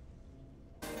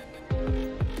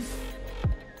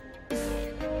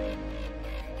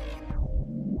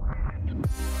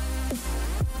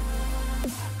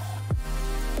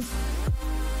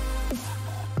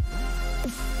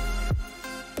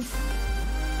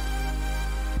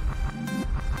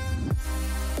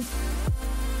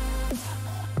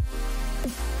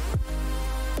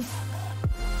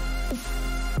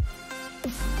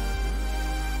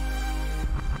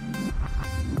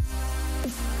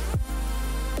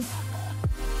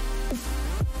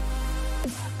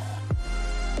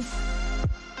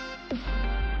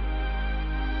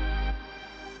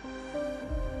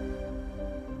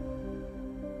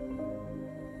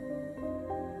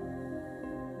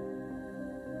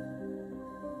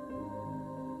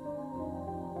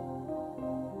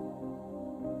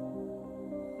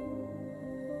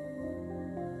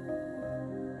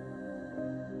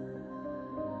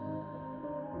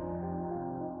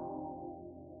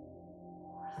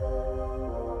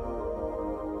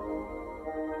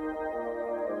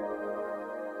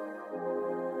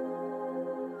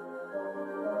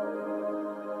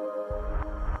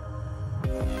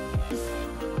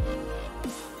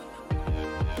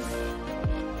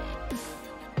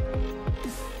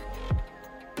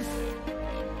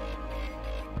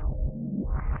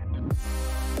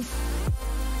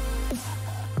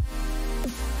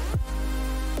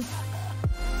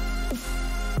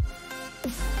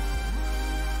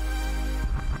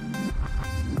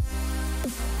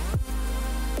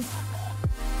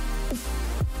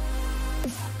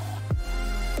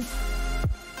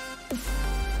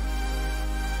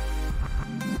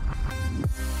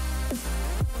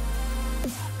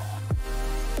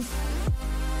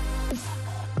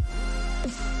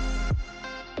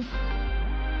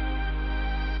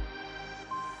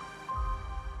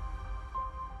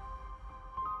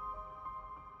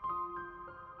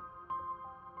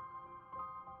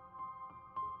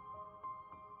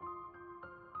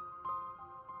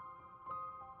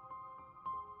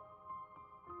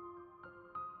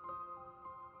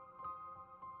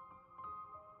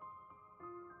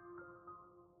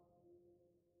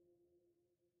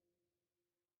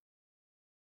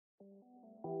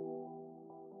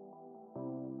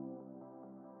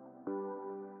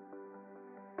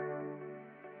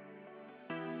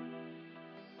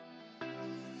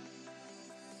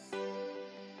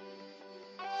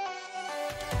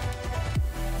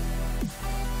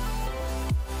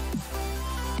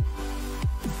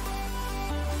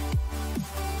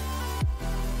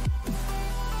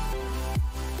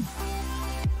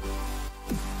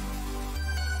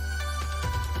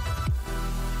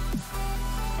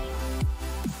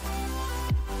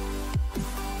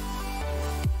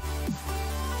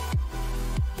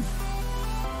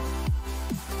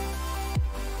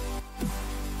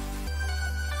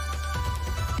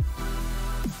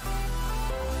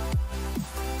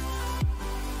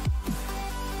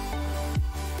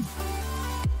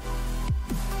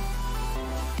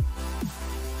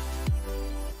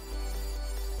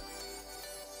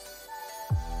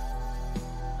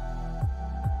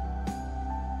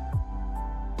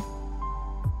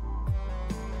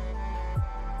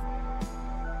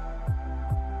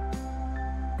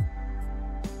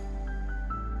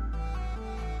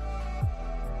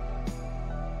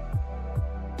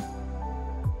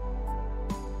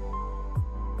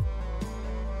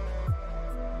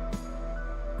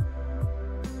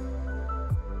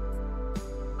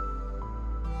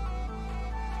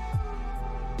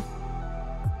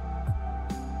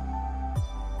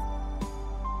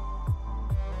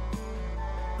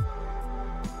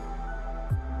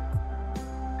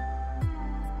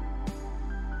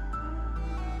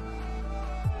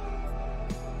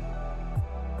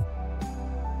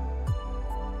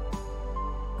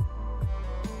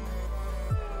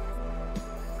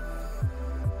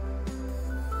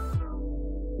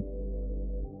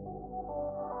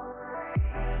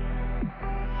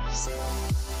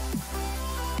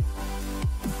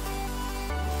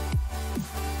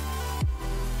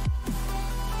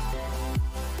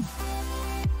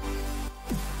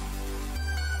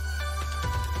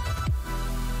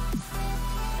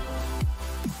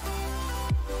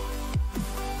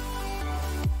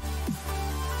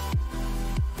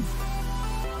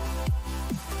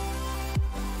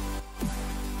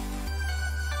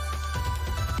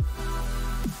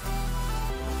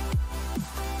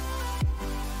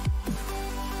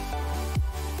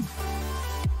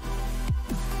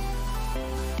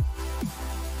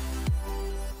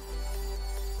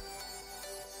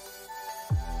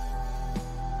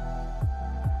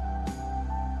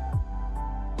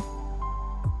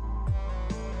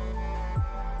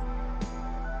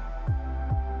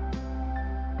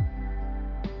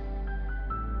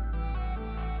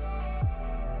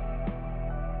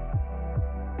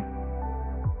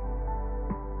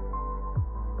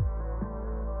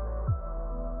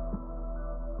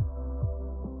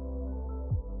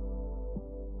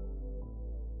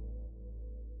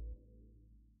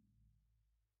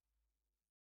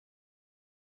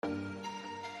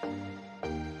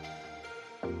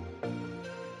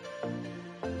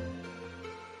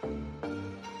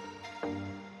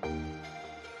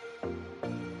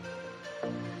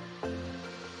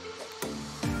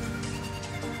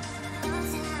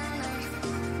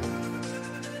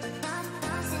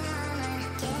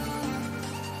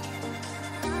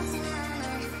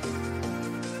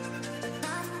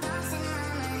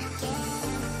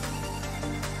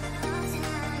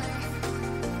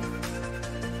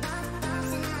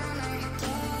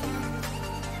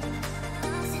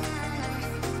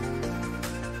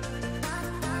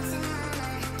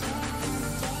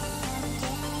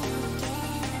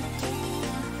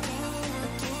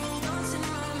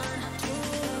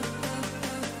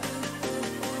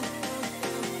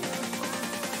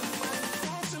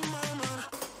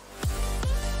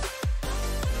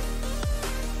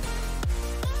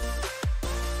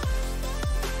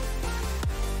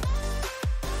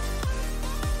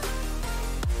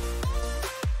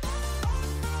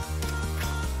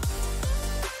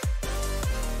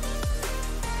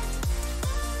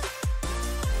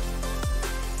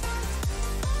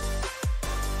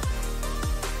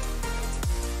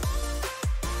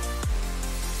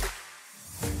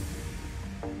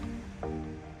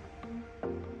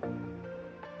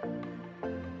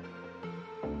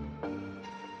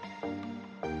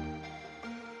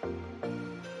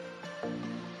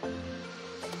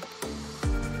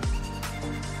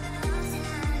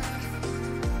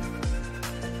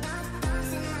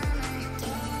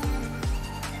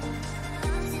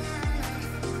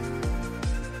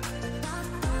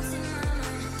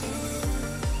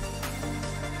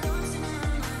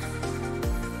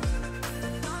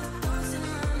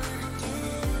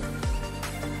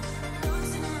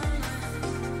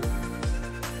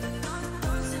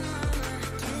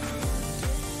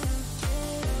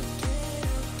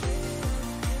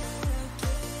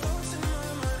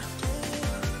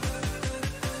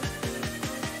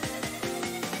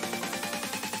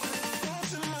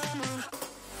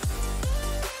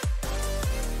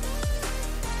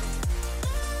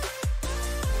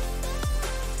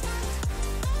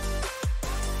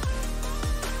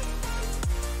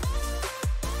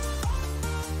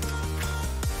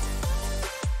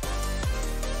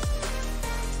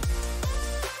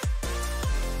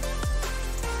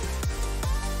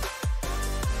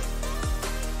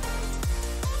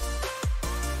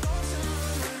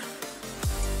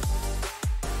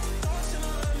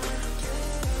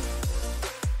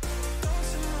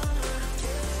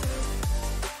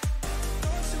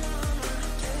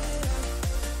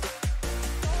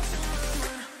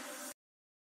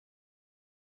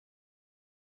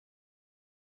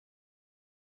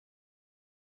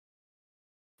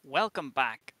 Welcome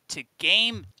back to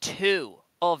Game 2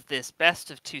 of this Best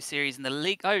of 2 series in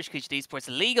the Irish Collegiate Esports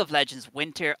League of Legends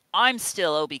Winter. I'm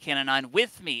still Obi Kinnan.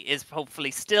 With me is hopefully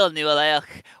still Nuala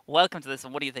Leach. Welcome to this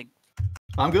one. What do you think?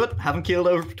 I'm good. Haven't keeled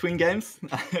over between games.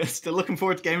 Still looking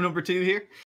forward to game number 2 here.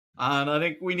 And I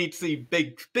think we need to see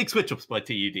big switch-ups by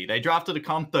TUD. They drafted a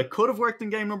comp that could have worked in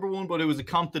game number 1, but it was a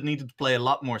comp that needed to play a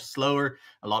lot more slower,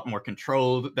 a lot more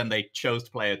controlled than they chose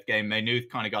to play at the game. Maynooth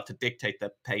kind of got to dictate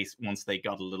the pace once they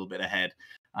got a little bit ahead.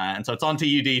 And so it's on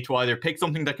TUD to either pick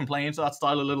something that can play into that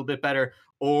style a little bit better,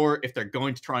 or if they're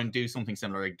going to try and do something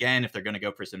similar again, if they're going to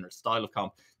go for a similar style of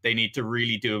comp, they need to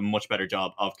really do a much better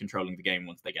job of controlling the game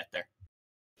once they get there.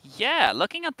 Yeah,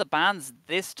 looking at the bans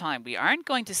this time, we aren't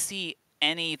going to see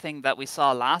anything that we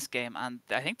saw last game, and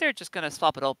I think they're just going to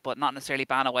swap it up, but not necessarily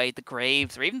ban away the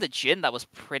Graves or even the Jhin that was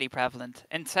pretty prevalent.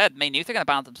 Instead, Maynooth are going to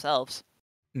ban themselves.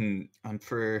 And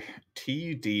for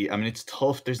TUD, I mean, it's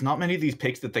tough. There's not many of these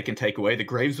picks that they can take away. The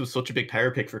Graves was such a big power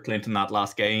pick for Clinton that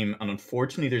last game, and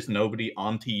unfortunately, there's nobody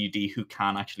on TUD who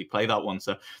can actually play that one.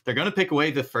 So they're going to pick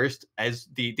away the first, as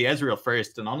the Ezreal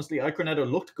first. And honestly,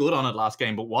 iCornetto looked good on it last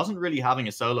game, but wasn't really having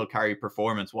a solo carry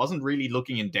performance. Wasn't really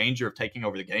looking in danger of taking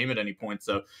over the game at any point.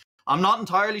 So I'm not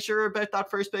entirely sure about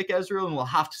that first pick Ezreal, and we'll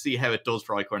have to see how it does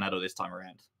for iCornetto this time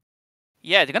around.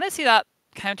 Yeah, they're going to see that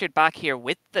countered back here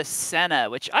with the Senna,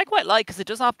 which I quite like because it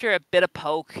does offer a bit of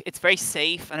poke. It's very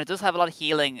safe and it does have a lot of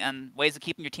healing and ways of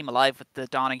keeping your team alive with the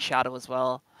Dawning Shadow as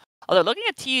well. Although looking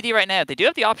at TUD right now, they do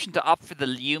have the option to opt for the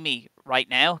Yuumi right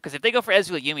now, because if they go for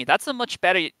Ezreal Yuumi, that's a much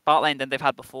better bot lane than they've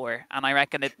had before, and I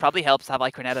reckon it probably helps to have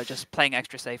iCornetto just playing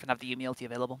extra safe and have the Yuumi ulti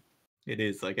available. It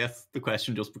is. I guess the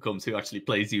question just becomes who actually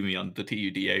plays Yuumi on the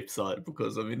TUD ape side,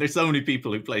 because I mean, there's so many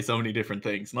people who play so many different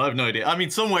things, and I have no idea. I mean,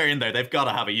 somewhere in there, they've got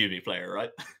to have a Yuumi player, right?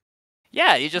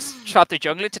 Yeah, you just drop their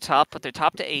jungler to top, put their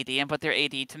top to AD, and put their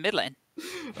AD to mid lane.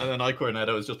 And then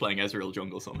iCornetto is just playing Ezreal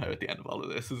jungle somehow at the end of all of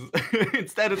this.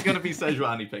 Instead, it's going to be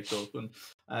Sejuani picked up. And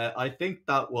I think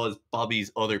that was Bobby's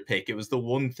other pick. It was the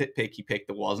one pick he picked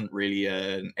that wasn't really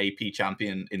an AP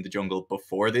champion in the jungle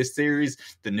before this series.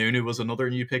 The Nunu was another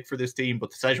new pick for this team.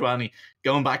 But the Sejuani,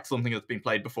 going back to something that's been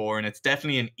played before, and it's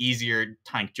definitely an easier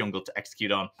tank jungle to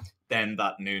execute on than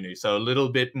that Nunu. So a little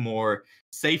bit more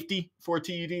safety for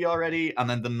TUD already. And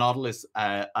then the Nautilus,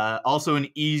 also an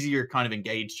easier kind of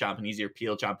engaged champ, an easier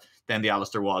peel champ than the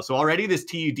Alistar was. So already this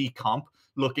TUD comp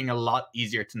looking a lot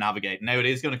easier to navigate. Now it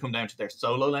is going to come down to their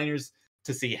solo laners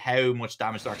to see how much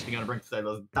damage they're actually going to bring to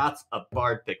solos. That's a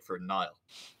Bard pick for Niall.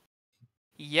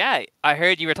 Yeah, I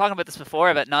heard you were talking about this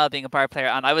before about Niall being a Bard player,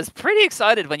 and I was pretty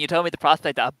excited when you told me the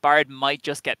prospect that a Bard might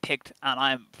just get picked, and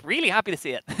I'm really happy to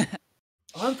see it.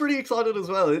 I'm pretty excited as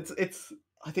well.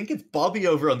 I think it's Bobby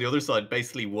over on the other side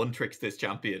basically one-tricks this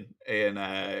champion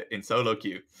in solo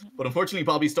queue. But unfortunately,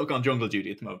 Bobby's stuck on jungle duty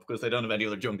at the moment because they don't have any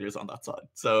other junglers on that side.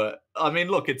 So, I mean,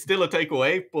 look, it's still a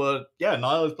takeaway. But yeah,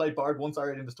 Niall has played Bard once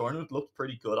already in this tournament. Looked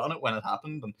pretty good on it when it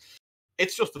happened. And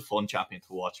it's just a fun champion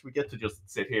to watch. We get to just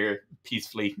sit here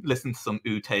peacefully, listen to some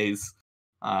Utes.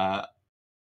 The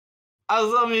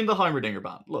Heimerdinger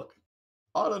ban. Look,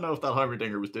 I don't know if that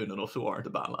Heimerdinger was doing enough to warrant a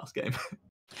ban last game.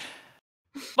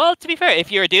 Well, to be fair, if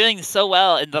you were doing so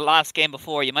well in the last game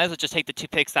before, you might as well just take the 2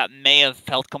 picks that may have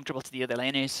felt comfortable to the other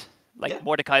laners, like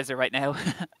Mordekaiser right now.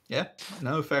 Yeah,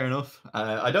 no, fair enough.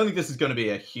 I don't think this is going to be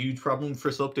a huge problem for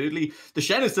Subdoodly. The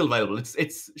Shen is still available.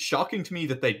 It's shocking to me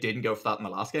that they didn't go for that in the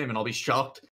last game, and I'll be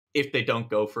shocked if they don't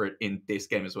go for it in this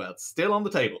game as well. It's still on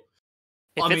the table.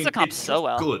 It fits the comp so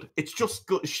well. Good. It's just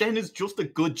good. Shen is just a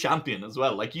good champion as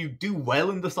well. Like, you do well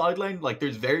in the side lane. Like,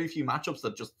 there's very few matchups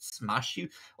that just smash you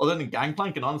other than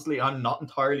Gangplank. And honestly, I'm not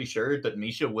entirely sure that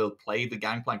Misha will play the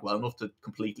Gangplank well enough to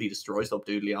completely destroy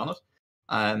Subdoodly on it.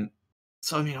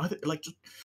 So, I mean,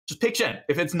 just pick Shen.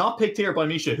 If it's not picked here by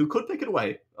Misha, who could pick it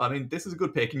away? I mean, this is a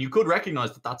good pick. And you could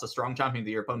recognize that that's a strong champion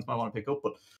that your opponents might want to pick up.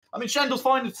 But, I mean, Shen does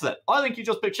fine it set. I think you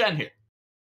just pick Shen here.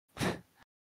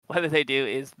 Whether they do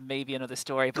is maybe another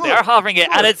story, but they are hovering it,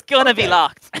 and it's gonna be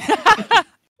locked.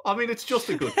 I mean, it's just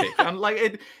a good pick, and like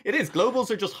it is. Globals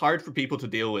are just hard for people to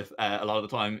deal with a lot of the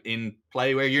time in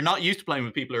play, where you're not used to playing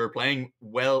with people who are playing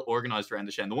well organized around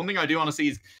the Shen. The one thing I do want to see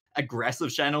is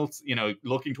aggressive Shen ults,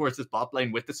 looking towards this bot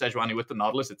lane with the Sejuani, with the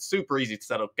Nautilus. It's super easy to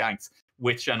set up ganks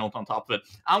with Shen ult on top of it,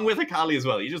 and with Akali as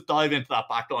well. You just dive into that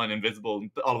backline invisible,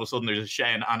 and all of a sudden there's a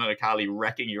Shen and an Akali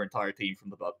wrecking your entire team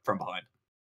from behind.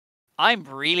 I'm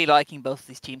really liking both of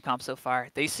these team comps so far.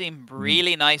 They seem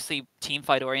really nicely team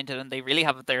fight oriented, and they really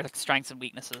have their strengths and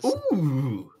weaknesses.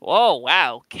 Ooh! Whoa!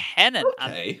 Wow! Kennen.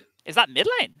 Okay. Is that mid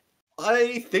lane?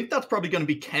 I think that's probably going to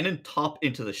be Kennen top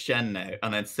into the Shen now,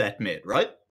 and then set mid, right?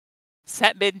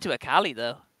 Set mid into Akali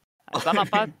though. Is that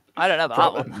not bad? I don't know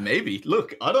about that one. Maybe.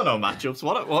 Look, I don't know matchups.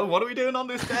 What are we doing on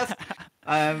this test?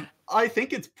 I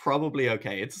think it's probably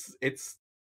okay.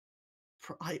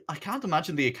 I can't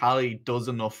imagine the Akali does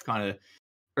enough kind of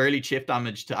early chip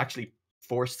damage to actually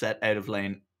force Set out of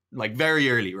lane like very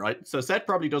early, right? So Set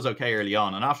probably does okay early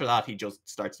on, and after that he just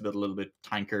starts to build a little bit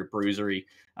tanker, bruisery,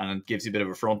 and gives you a bit of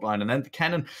a front line. And then the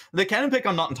Kennen pick,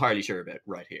 I'm not entirely sure about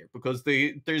right here because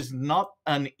there's not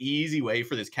an easy way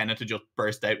for this Kennen to just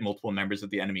burst out multiple members of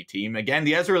the enemy team. Again,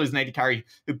 the Ezreal is an AD carry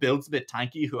who builds a bit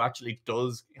tanky, who actually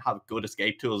does have good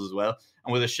escape tools as well.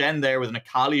 And with a Shen there, with an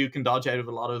Akali who can dodge out of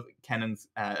a lot of Kennen's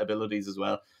abilities as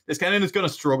well, this Kennen is going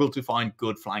to struggle to find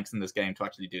good flanks in this game to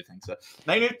actually do things. So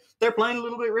they're playing a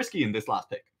little bit risky in this last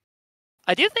pick.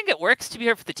 I do think it works, to be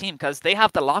fair, for the team, because they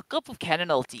have the lockup of Kennen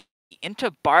ulti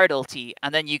into Bard ulti,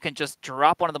 and then you can just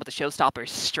drop one of them with the showstopper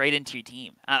straight into your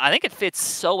team. And I think it fits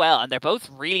so well, and they're both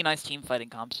really nice team fighting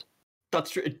comps.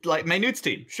 That's true. Like Maynard's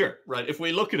team, sure, right? If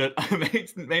we look at it,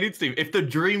 Maynard's team, if the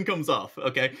dream comes off,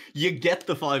 okay, you get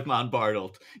the 5-man Bard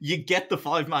ult, you get the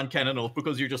 5-man Kennen ult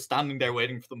because you're just standing there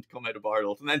waiting for them to come out of Bard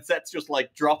ult, and then Set's just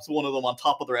like drops one of them on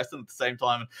top of the rest of them at the same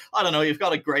time. And I don't know, you've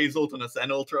got a Graves ult and a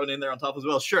Sen ult thrown in there on top as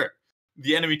well. Sure,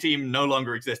 the enemy team no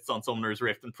longer exists on Summoner's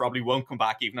Rift and probably won't come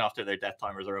back even after their death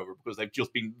timers are over because they've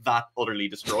just been that utterly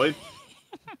destroyed.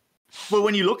 But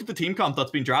when you look at the team comp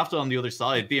that's been drafted on the other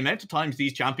side, the amount of times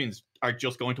these champions are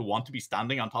just going to want to be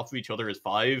standing on top of each other as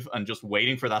 5 and just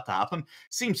waiting for that to happen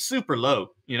seems super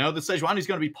low. You know, the Sejuani is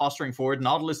going to be posturing forward.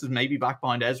 Nautilus is maybe back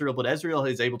behind Ezreal, but Ezreal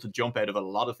is able to jump out of a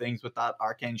lot of things with that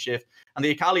arcane shift. And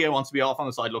the Akali wants to be off on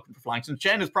the side looking for flanks. And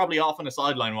Chen is probably off on the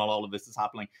sideline while all of this is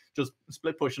happening, just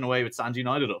split pushing away with Sands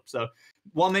United up. So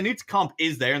while Maynard's comp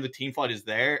is there and the team fight is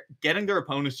there, getting their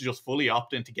opponents to just fully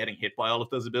opt into getting hit by all of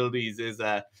those abilities is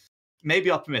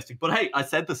maybe optimistic. But hey, I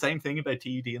said the same thing about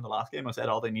TUD in the last game. I said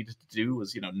all they needed to do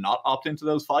was, not opt into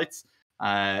those fights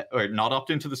or not opt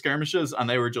into the skirmishes, and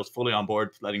they were just fully on board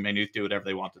letting Maynooth do whatever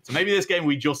they wanted. So maybe this game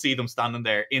we just see them standing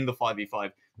there in the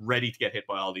 5v5 ready to get hit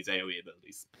by all these AoE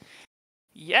abilities.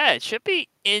 Yeah, it should be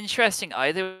interesting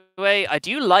either way. I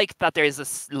do like that there's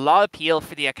a lot of appeal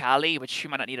for the Akali, which you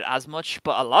might not need it as much,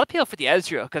 but a lot of appeal for the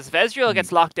Ezreal, because if Ezreal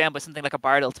gets locked down by something like a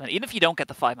Bard ultimate, even if you don't get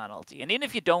the 5-man ulti, and even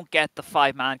if you don't get the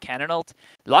 5-man Kennen ult,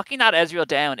 locking that Ezreal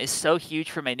down is so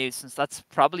huge for Maynooth, since that's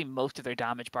probably most of their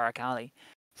damage bar Akali.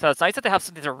 So it's nice that they have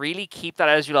something to really keep that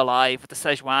Ezreal alive with the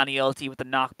Sejuani ulti, with the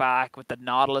knockback, with the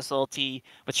Nautilus ulti,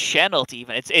 with Shen ulti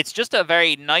even. It's just a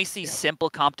very nicely simple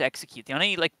comp to execute. The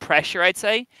only pressure I'd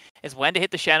say is when to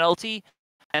hit the Shen ulti,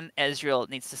 and Ezreal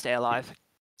needs to stay alive.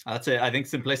 That's it. I think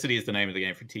simplicity is the name of the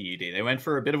game for TUD. They went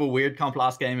for a bit of a weird comp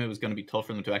last game. It was going to be tough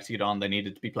for them to execute on. They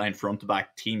needed to be playing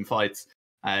front-to-back team fights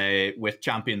with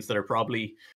champions that are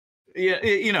probably... Yeah,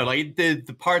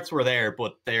 the parts were there,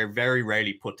 but they're very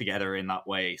rarely put together in that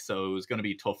way. So it was going to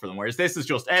be tough for them. Whereas this is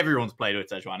just everyone's played with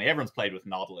Sejuani, everyone's played with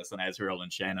Nautilus and Ezreal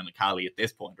and Shen and Akali at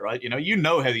this point, right? You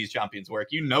know how these champions work,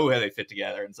 you know how they fit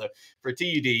together. And so for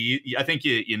TUD, I think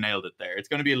you nailed it there. It's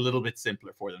going to be a little bit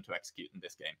simpler for them to execute in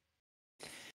this game.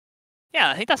 Yeah,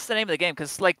 I think that's the name of the game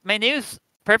because Maynooth,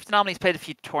 Perfect Anomalies played a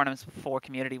few tournaments before,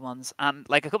 community ones, and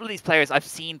a couple of these players I've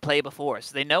seen play before,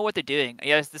 so they know what they're doing.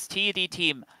 Yes, this TUD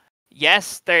team.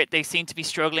 Yes, they seem to be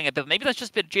struggling a bit. Maybe that's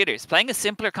just a bit of jitters. Playing a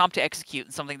simpler comp to execute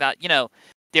and something that,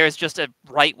 there's just a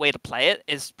right way to play it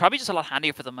is probably just a lot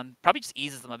handier for them and probably just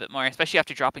eases them a bit more, especially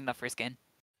after dropping that first game.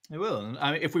 It will.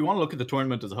 I mean, if we want to look at the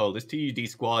tournament as a whole, this TUD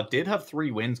squad did have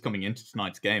 3 wins coming into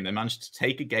tonight's game. They managed to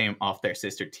take a game off their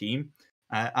sister team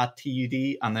at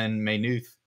TUD, and then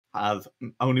Maynooth have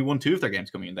only won 2 of their games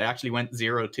coming in. They actually went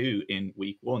 0-2 in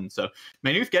week 1. So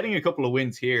Maynooth getting a couple of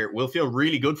wins here will feel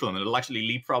really good for them. It'll actually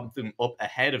leapfrog them up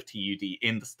ahead of TUD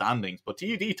in the standings. But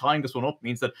TUD tying this one up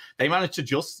means that they managed to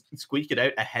just squeak it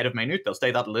out ahead of Maynooth. They'll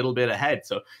stay that little bit ahead.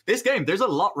 So this game, there's a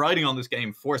lot riding on this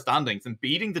game for standings, and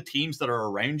beating the teams that are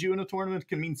around you in a tournament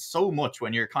can mean so much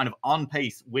when you're kind of on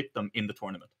pace with them in the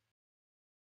tournament.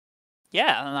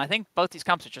 Yeah, and I think both these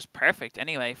comps are just perfect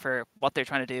anyway for what they're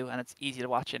trying to do, and it's easy to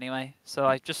watch anyway. So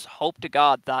I just hope to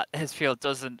God that Ezreal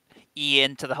doesn't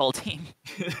into the whole team.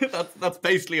 that's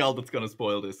basically all that's going to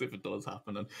spoil this if it does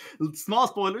happen. And small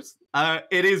spoilers,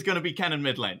 it is going to be Kennen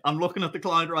mid lane. I'm looking at the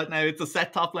client right now. It's a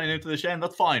set top lane into the Shen.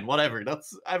 That's fine, whatever.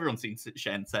 That's everyone's seen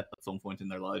Shen set at some point in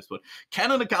their lives. But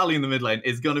Kennen Akali in the mid lane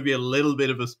is going to be a little bit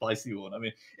of a spicy one. I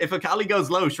mean, if Akali goes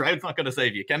low, Shroud's not going to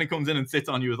save you. Kennen comes in and sits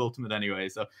on you with ultimate anyway.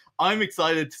 So I'm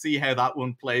excited to see how that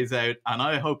one plays out, and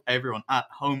I hope everyone at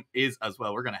home is as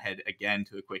well. We're going to head again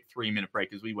to a quick 3-minute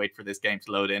break as we wait for this game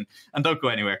to load in. And don't go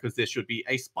anywhere because this should be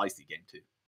a spicy game too.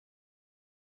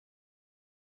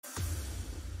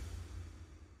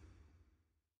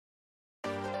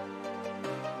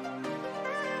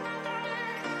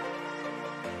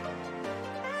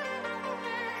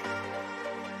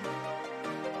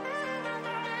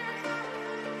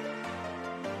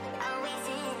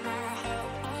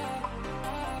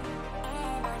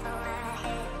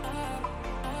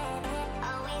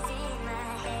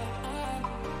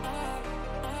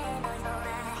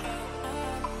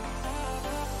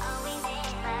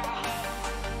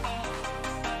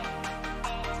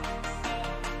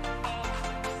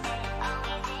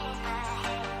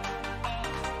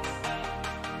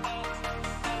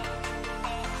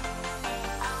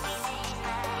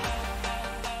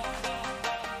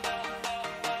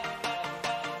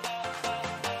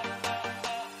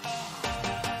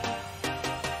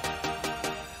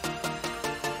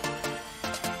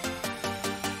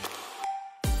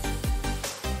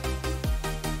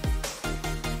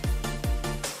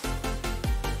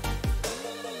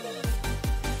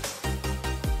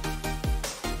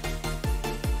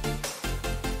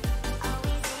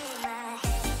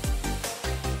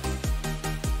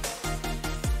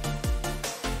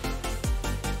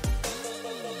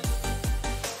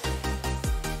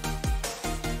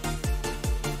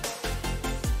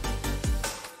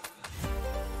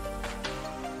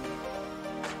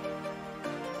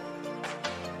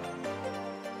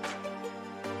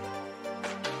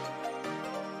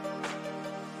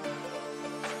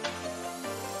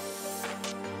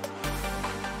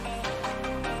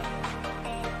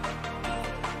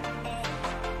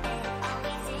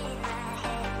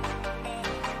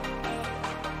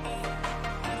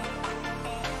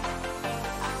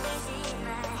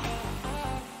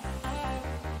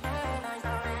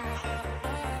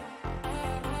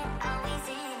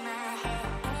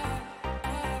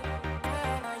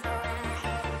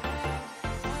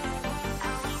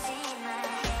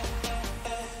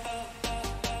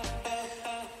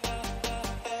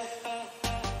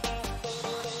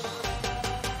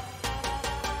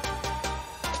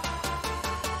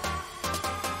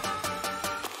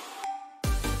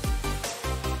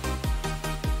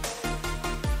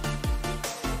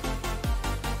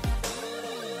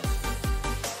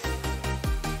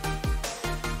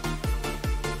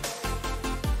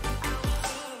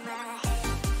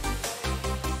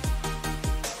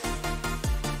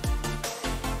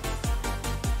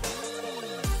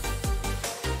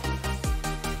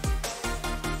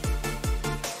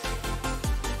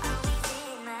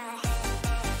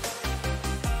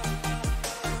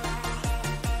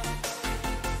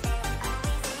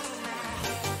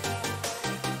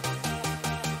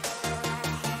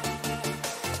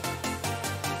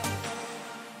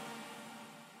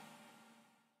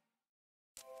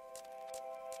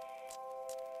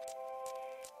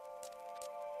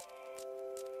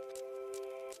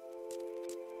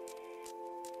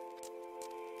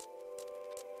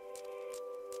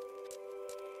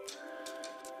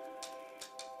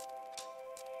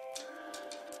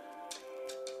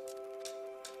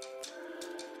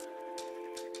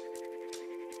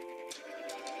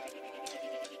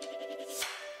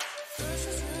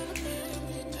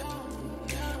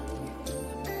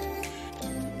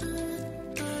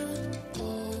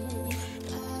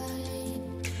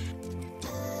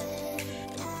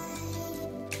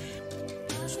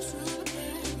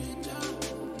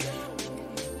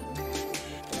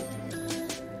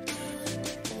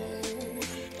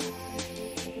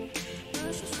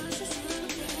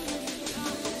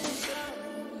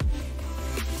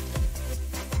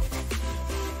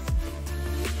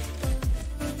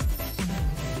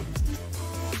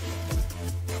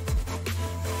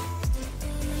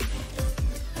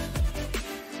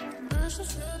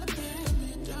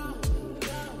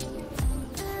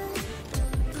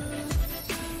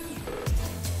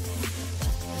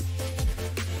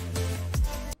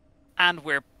 And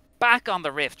we're back on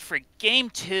the Rift for Game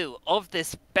 2 of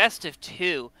this best of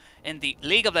 2 in the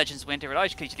League of Legends Winter with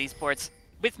Irish Collegiate Esports.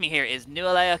 With me here is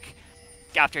Nualeuk.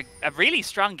 After a really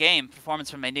strong game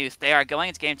performance from Maynooth, they are going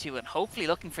into Game 2 and hopefully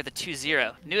looking for the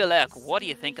 2-0. Nualeuk, what do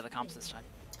you think of the comps this time?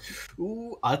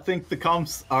 Ooh, I think the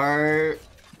comps are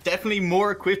definitely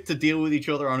more equipped to deal with each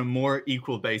other on a more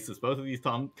equal basis. Both of these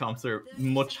comps are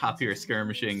much happier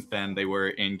skirmishing than they were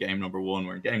in game number 1,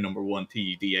 where in game number 1,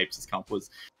 TUD Apes' comp was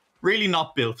really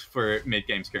not built for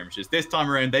mid-game skirmishes. This time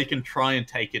around, they can try and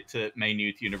take it to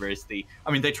Maynooth University.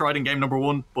 I mean, they tried in game number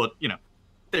 1, but, you know,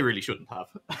 they really shouldn't have.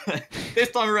 This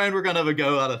time around, we're going to have a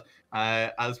go at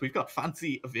it, as we've got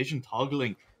fancy vision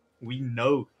toggling. We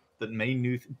know that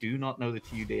Maynooth do not know the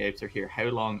TUD Apes are here. How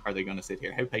long are they going to sit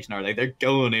here? How patient are they? They're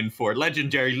going in for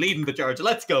Legendary, leading the charge.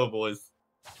 Let's go, boys.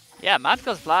 Yeah,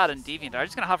 Madgo's Vlad and Deviant are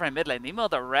just going to hover in mid lane. Meanwhile,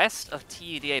 the rest of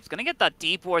TUD Apes going to get that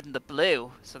deep ward in the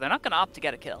blue, so they're not going to opt to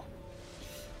get a kill.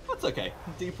 That's okay.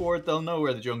 Deep ward, they'll know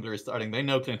where the jungler is starting. They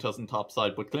know Clinto's on top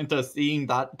side, but Clinto seeing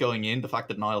that going in, the fact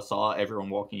that Niall saw everyone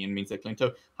walking in means that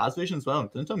Clinto has vision as well. And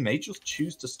Clinto may just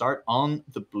choose to start on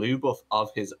the blue buff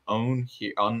of his own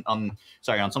here, on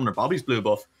Summoner Bobby's blue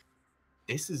buff.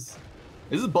 This is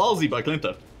ballsy by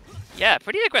Clinto. Yeah,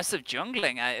 pretty aggressive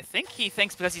jungling. I think he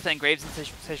thinks because he's playing Graves and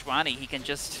Sejuani, he can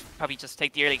probably just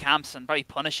take the early camps and probably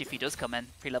punish if he does come in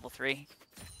pre-level 3.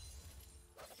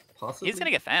 Possibly. He's going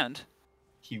to get found.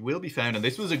 He will be found, and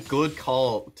this was a good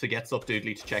call to get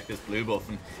Subdoodly to check this blue buff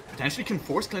and potentially can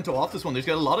force Clinto off this one. There's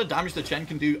got a lot of damage that Chen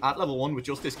can do at level 1 with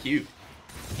just this Q.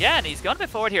 Yeah, and he's gone a bit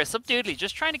forward here. Subdoodly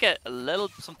just trying to get a little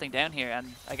something down here,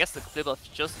 and I guess the blue buff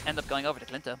just end up going over to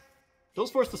Clinto.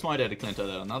 Does force the smite out of Clinto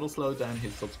though, and that'll slow down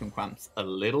his subsequent camps a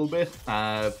little bit,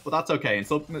 but that's okay.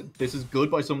 And this is good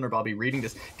by Summoner Bobby reading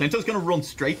this. Clinto's going to run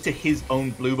straight to his own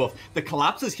blue buff. The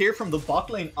collapse is here from the bot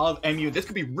lane of MU. This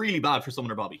could be really bad for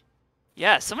Summoner Bobby.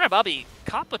 Yeah, Summoner Bobby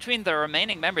caught between the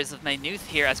remaining members of Maynooth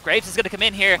here as Graves is going to come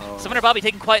in here. Summoner Bobby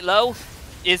taken quite low,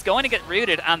 is going to get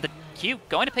rooted, and the Q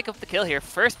going to pick up the kill here.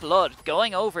 First blood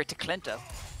going over to Clinto.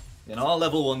 In all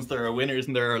level 1s, there are winners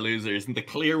and there are losers, and the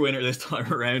clear winner this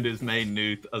time around is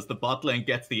Maynooth, as the bot lane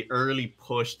gets the early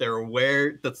push. They're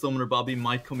aware that Summoner Bobby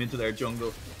might come into their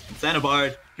jungle. And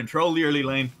Xenobard control the early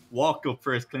lane, walk up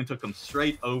first. Clinto comes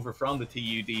straight over from the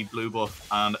TUD blue buff,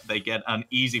 and they get an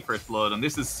easy first blood. And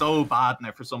this is so bad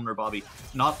now for Summoner Bobby.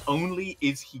 Not only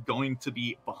is he going to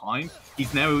be behind,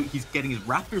 he's getting his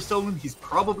Raptor stolen. He's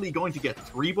probably going to get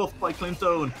 3-buffed by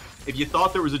Clinto. And if you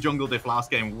thought there was a jungle diff last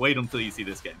game, wait until you see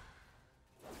this game.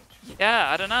 Yeah,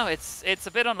 I don't know. It's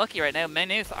a bit unlucky right now.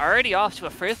 Maynooth already off to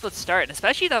a first blood start, and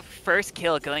especially that first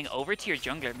kill going over to your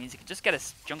jungler means you can just get a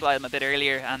jungle item a bit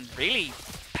earlier and really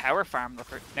power farm the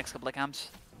next couple of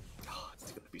camps. Oh,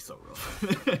 it's gonna be so rough.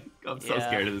 I'm so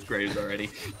scared of this Graves already.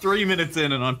 3 minutes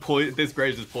in and this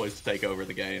Graves is poised to take over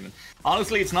the game. And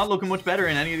honestly, it's not looking much better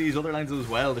in any of these other lanes as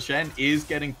well. The Shen is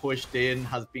getting pushed in,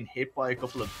 has been hit by a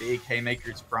couple of big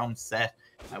haymakers from Set.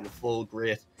 With full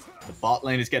grit. The bot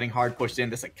lane is getting hard pushed in.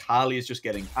 This Akali is just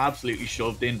getting absolutely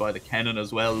shoved in by the Kennen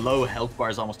as well. Low health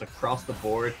bars almost across the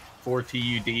board for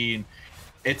TUD. And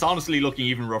it's honestly looking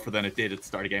even rougher than it did at the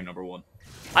start of game number 1.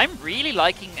 I'm really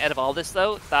liking out of all this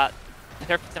though that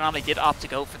Perfect Anomaly did opt to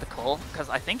go for the call, because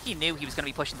I think he knew he was going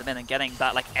to be pushing them in and getting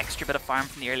that like extra bit of farm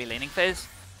from the early laning phase.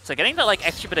 So getting that like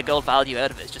extra bit of gold value out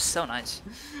of it is just so nice.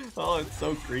 Oh, it's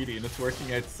so greedy and it's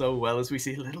working out so well as we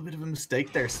see a little bit of a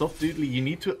mistake there. Subdoodly, you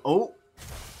need to... Oh,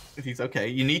 if he's okay.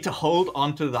 You need to hold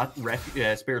onto that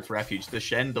Spirit's Refuge, the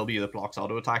Shen W that blocks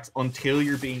auto attacks, until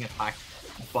you're being attacked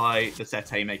by the Set's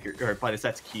Haymaker, or by the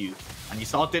Set's Q. And you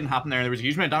saw it didn't happen there. There was a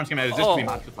huge amount of damage coming out. It was just to be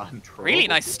Madcus Vlad in trouble. Really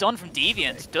nice stun from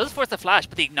Deviant. Does force the flash,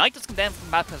 but the Ignite does come down from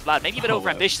Madcus Vlad. Maybe a bit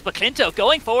overambitious, but Clinto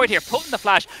going forward here, putting the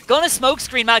flash. Gonna smoke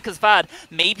screen Madcus Vlad.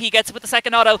 Maybe he gets it with the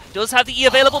second auto. Does have the E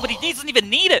available, but he doesn't even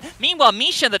need it. Meanwhile,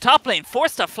 Misha in the top lane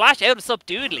forced to flash out of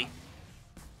Subdoodly.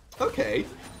 Okay,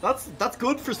 that's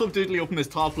good for Subdoodly up in this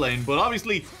top lane, but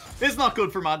obviously it's not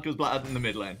good for Madcus Vlad in the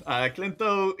mid lane.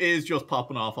 Clinto is just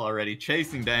popping off already,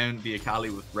 chasing down the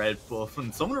Akali with red buff,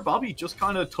 and Summoner Bobby just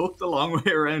kind of took the long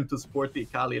way around to support the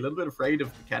Akali, a little bit afraid of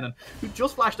the Kennen, who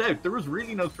just flashed out. There was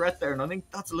really no threat there, and I think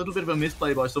that's a little bit of a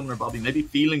misplay by Summoner Bobby, maybe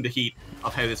feeling the heat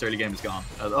of how this early game has gone.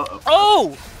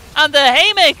 Oh! And the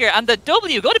Haymaker and the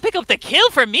W go to pick up the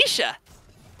kill for Misha.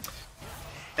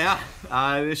 Yeah,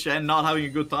 this Shen not having a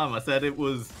good time. I said it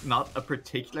was not a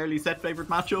particularly Set favorite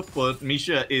matchup, but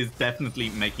Misha is definitely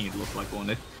making it look like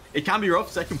one. it can be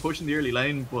rough, second push in the early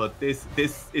lane, but this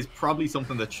is probably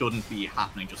something that shouldn't be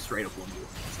happening just straight up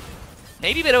 1v1.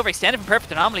 Maybe a bit overextended from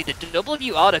Perfect Anomaly. The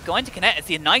W auto going to connect as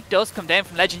the Ignite does come down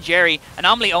from Legendary.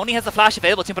 Anomaly only has the flash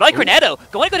available to him, but Icornetto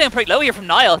going to go down pretty low here from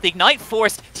Niall. The Ignite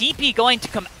forced. TP going to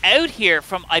come out here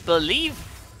from, I believe,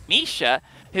 Misha,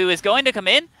 who is going to come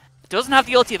in. Doesn't have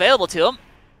the ulti available to him.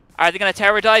 Are they going to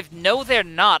tower dive? No, they're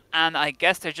not. And I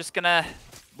guess they're just going to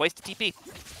waste the TP.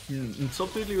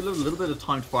 Subtly a little bit of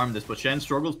time to farm this, but Shen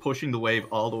struggles pushing the wave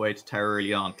all the way to tower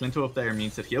early on. Clinto up there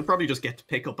means that he'll probably just get to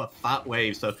pick up a fat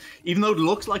wave. So even though it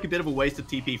looks like a bit of a waste of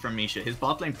TP from Misha, his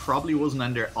bot lane probably wasn't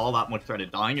under all that much threat of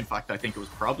dying. In fact, I think it was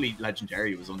probably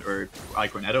Legendary was under, or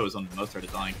Icornetto was under most threat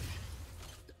of dying.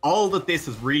 All that this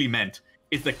has really meant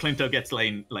is that Clinto gets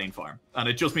lane farm. And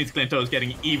it just means Clinto is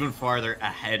getting even farther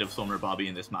ahead of Summoner Bobby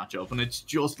in this matchup. And it's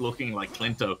just looking like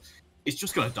Clinto is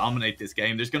just going to dominate this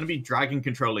game. There's going to be dragon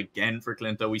control again for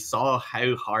Clinto. We saw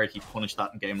how hard he punished that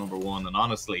in game number 1. And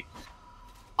honestly,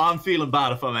 I'm feeling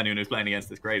bad if I'm anyone who's playing against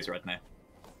this Graves right now.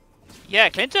 Yeah,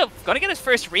 Clinto going to get his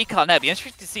first recall now. Be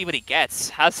interested to see what he gets.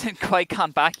 Hasn't quite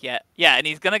gone back yet. Yeah, and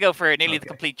he's going to go for nearly the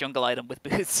complete jungle item with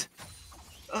boots.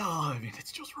 Oh, I mean,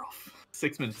 it's just rough.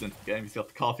 6 minutes into the game, he's got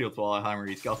the Caulfield Swallowhammer,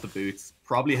 he's got the boots,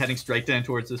 probably heading straight down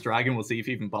towards this dragon. We'll see if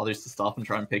he even bothers to stop and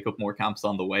try and pick up more camps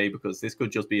on the way, because this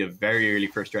could just be a very early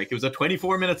first strike. It was a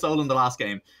 24-minute solo in the last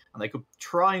game, and they could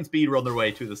try and speed run their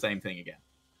way to the same thing again.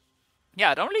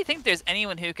 Yeah, I don't really think there's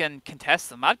anyone who can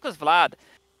contest them. Madcuz Vlad,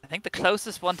 I think the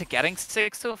closest one to getting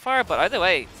 6 so far, but either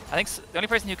way, I think the only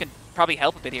person who can probably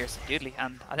help a bit here is Doodly,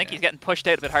 and I think he's getting pushed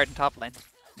out a bit hard in top lane.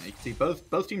 You can see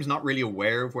both teams not really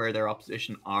aware of where their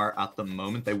opposition are at the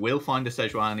moment. They will find a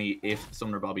Sejuani if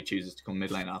Summoner Bobby chooses to come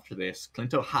mid lane after this.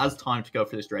 Clinto has time to go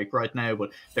for this Drake right now, but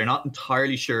they're not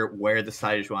entirely sure where the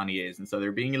Sejuani is, and so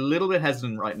they're being a little bit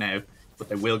hesitant right now, but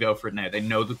they will go for it now. They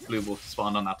know that Blue will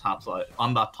spawn on that top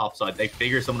side. They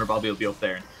figure Summoner Bobby will be up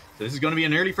there. So this is going to be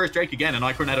an early first Drake again, and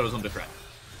Icornetto is under threat.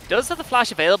 Does have the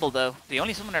flash available though. The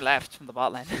only summoner left from the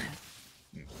bot lane.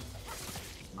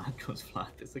 Madcuz Vlad,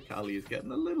 this Akali is getting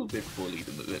a little bit bullied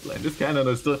in the mid lane. This Kennen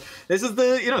is still, this is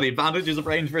the, the advantages of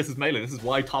range versus melee. This is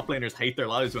why top laners hate their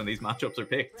lives when these matchups are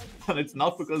picked. And it's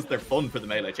not because they're fun for the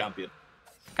melee champion.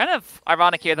 Kind of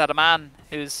ironic here that a man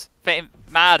who's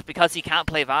mad because he can't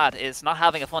play Vlad is not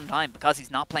having a fun time because he's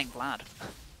not playing Vlad.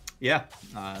 Yeah,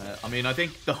 I mean, I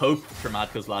think the hope for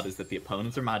Madcuz Vlad is that the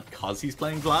opponents are mad because he's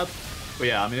playing Vlad. But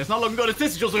yeah, I mean, it's not looking good.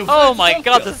 This is just oh my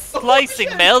god, the slicing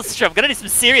Maelstrom. Gonna do some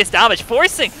serious damage,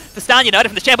 forcing the Stand United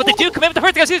from the champ, but they do come in with the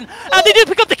first season, and they do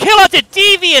pick up the kill onto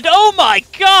Deviant. Oh my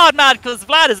god, Madcuz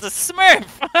Vlad is the smurf.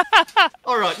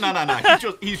 Alright,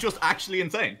 no. He's just actually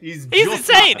insane. He's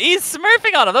insane. Mad. He's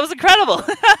smurfing on him. That was incredible.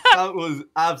 That was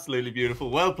absolutely beautiful.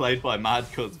 Well played by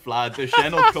Madcuz Vlad. The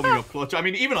Shen ult coming up clutch. I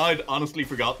mean, even I'd honestly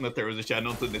forgotten that there was a Shen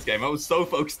ult in this game. I was so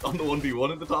focused on the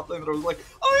 1v1 in the top lane that I was like,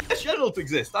 oh yeah, Shen ult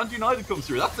exists. And United comes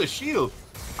through. That's a shield.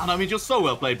 And I mean, just so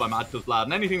well played by Madcuz Vlad.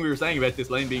 And anything we were saying about this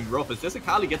lane being rough, as this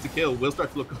Akali gets a kill, will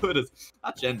start to look good as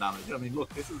that Shen damage. I mean,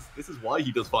 look, this is why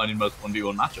he does fine in most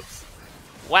 1v1 matchups.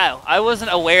 Wow, I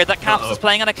wasn't aware that Caps was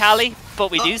playing on Akali,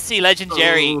 but we do see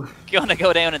Legendary gonna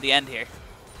go down in the end here.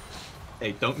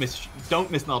 Hey, don't miss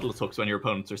Nautilus hooks when your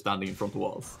opponents are standing in front of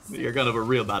walls. You're gonna have a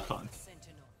real bad time.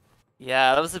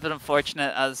 Yeah, that was a bit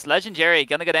unfortunate, as Legendary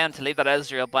gonna go down to leave that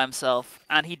Ezreal by himself.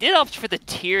 And he did opt for the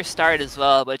tier start as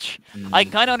well, which I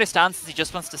can kind of understand since he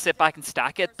just wants to sit back and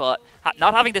stack it, but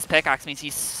not having this pickaxe means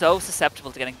he's so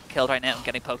susceptible to getting killed right now and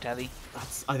getting poked heavy.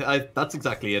 That's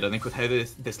exactly it. I think with how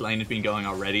this lane has been going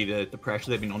already, the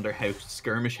pressure they've been under, how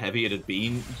skirmish heavy it had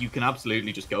been, you can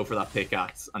absolutely just go for that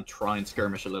pickaxe and try and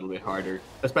skirmish a little bit harder.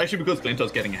 Especially because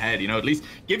Clinto's getting ahead, at least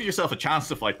give yourself a chance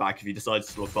to fight back if he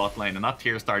decides to look bot lane. And that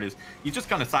tier start is, you just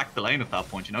kind of sack the lane at that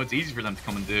point, it's easy for them to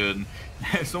come and do it.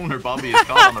 And Summoner Bobby is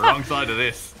caught on the wrong side of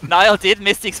this. Niall did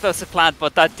miss the explosive plant,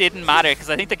 but that didn't matter because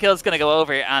I think the kill's going to go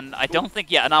over, and I don't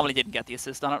think, Anomaly didn't get the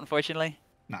assist on it, unfortunately.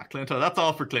 Nah, Clinto, that's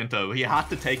all for Clinto. He had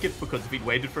to take it because if he'd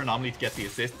waited for Anomaly to get the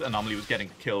assist, Anomaly was getting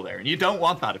the kill there. And you don't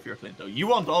want that if you're Clinto. You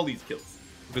want all these kills.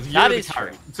 Because you're the carry.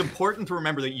 True. It's important to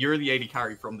remember that you're the AD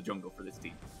carry from the jungle for this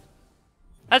team.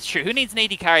 That's true. Who needs an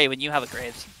AD carry when you have a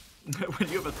Graves? When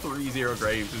you have a 3-0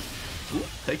 Graves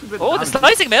who's taking a bit of damage. The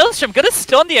slicing Maelstrom gonna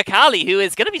stun the Akali, who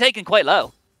is gonna be taken quite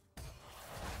low.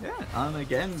 Yeah, and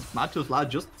again, Madcuz Vlad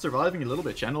just surviving a little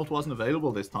bit. Shen ult wasn't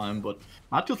available this time, but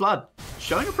Madcuz Vlad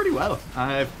showing it pretty well.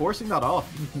 Forcing that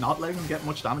off, not letting him get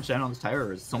much damage down on the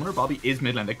tower. Summoner Bobby is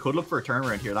mid lane. They could look for a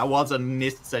turnaround here. That was a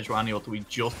missed Sejuani ult that we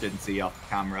just didn't see off the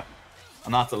camera.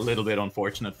 And that's a little bit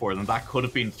unfortunate for them. That could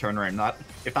have been the turnaround.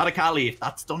 If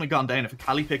that stun had gone down, if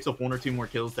Akali picks up 1 or 2 more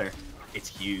kills there, it's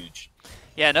huge.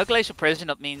 Yeah, no Glacial Prison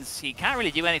up means he can't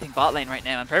really do anything bot lane right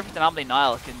now, and Perfect Anomaly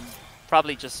Nile can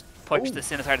probably just push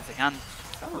this in as hard as they can.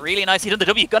 Really nicely done the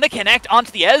W. Gonna connect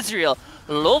onto the Ezreal.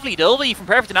 Lovely W from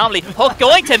Perfect Anomaly. Hook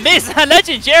going to miss, and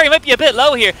Legendary might be a bit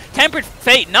low here. Tempered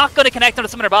Fate not going to connect onto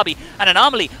Summoner Bobby, and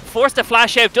Anomaly forced to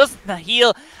flash out, doesn't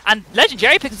heal, and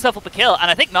Legendary picks himself up a kill, and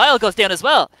I think Nile goes down as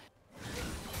well.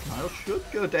 Nile should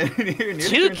go down here.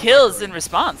 2 kills in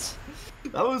response.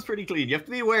 That was pretty clean. You have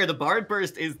to be aware the Bard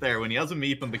Burst is there. When he has a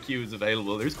Meep and the Q is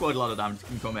available, there's quite a lot of damage that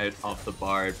can come out of the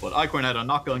Bard. But iCornetto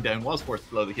not going down was forced to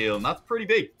blow the kill, and that's pretty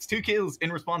big. It's 2 kills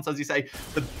in response, as you say.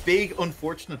 The big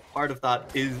unfortunate part of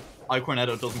that is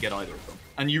iCornetto doesn't get either of them.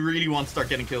 And you really want to start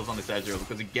getting kills on this Ezreal,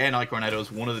 because again, iCornetto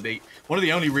is one of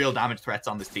the only real damage threats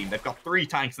on this team. They've got 3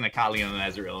 tanks and a Kali and an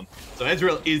Ezreal. And so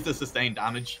Ezreal is the sustained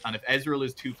damage, and if Ezreal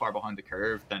is too far behind the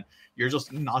curve, then you're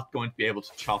just not going to be able to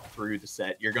chop through the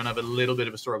set. You're going to have a little bit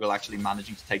of a struggle actually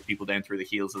managing to take people down through the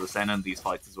heels of the Senna in these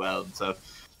fights as well. And so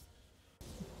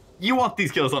you want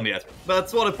these kills on the Ezreal.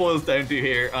 That's what it boils down to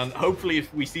here. And hopefully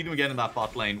if we see them again in that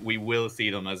bot lane, we will see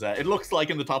them. As it looks like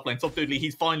in the top lane, Subdoodly,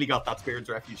 he's finally got that Spirit's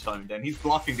Refuge time down. He's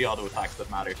blocking the auto attacks that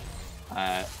matter.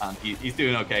 And he's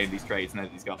doing okay in these trades now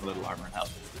that he's got a little armor and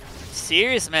health.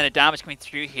 Serious amount of damage coming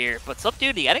through here, but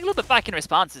Subdoodly getting a little bit back in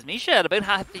response. Is Misha at about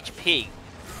half HP.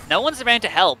 No one's around to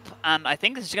help, and I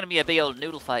think this is going to be a big old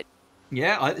noodle fight.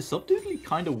 Yeah, Subdoodly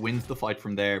kind of wins the fight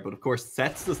from there, but of course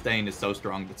Set's sustain is so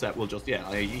strong that Set will just, you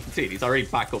can see it, he's already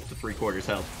back up to 3/4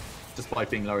 health, despite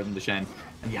being lower than the Shen.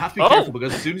 And you have to be careful,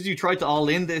 because as soon as you try to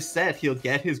all-in this Set, he'll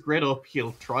get his grid up,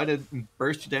 he'll try to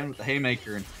burst you down with the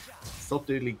Haymaker, and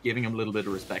Subdoodly giving him a little bit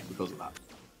of respect because of that.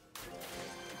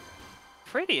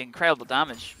 Pretty incredible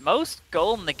damage. Most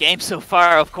gold in the game so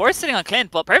far, of course, sitting on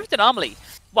Clint, but Perfect Anomaly,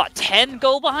 what, 10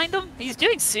 gold behind him? He's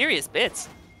doing serious bits.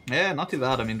 Yeah, not too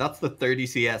bad. I mean, that's the 30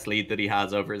 CS lead that he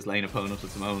has over his lane opponent at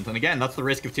the moment. And again, that's the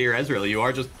risk of tier Ezreal. You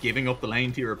are just giving up the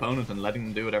lane to your opponent and letting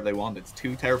them do whatever they want. It's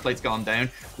 2 Terror Plates gone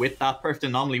down. With that, Perfect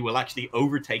Anomaly will actually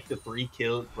overtake the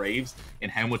 3-kill Graves in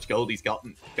how much gold he's got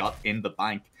in the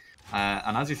bank.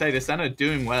 And as you say, this Senna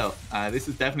doing well. This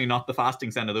is definitely not the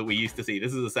fasting Senna that we used to see.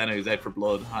 This is a Senna who's out for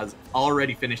blood, has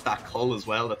already finished that cull as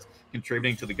well. That's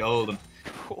contributing to the gold. And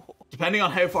depending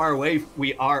on how far away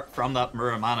we are from that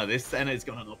Muramana, this Senna is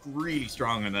going to look really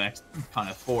strong in the next kind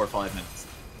of 4 or 5 minutes.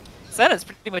 Senna's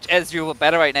pretty much Ezreal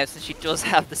better right now, since she does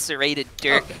have the serrated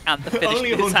Dirk and the finish.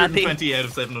 Only 120 out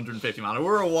of 750 mana.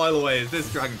 We're a while away as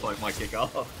this Dragonflight might kick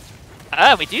off.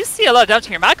 We do see a lot of damage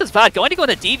here. Malcolm's Vlad going to go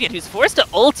into Deviant, who's forced to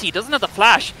ulti, doesn't have the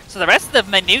flash. So the rest of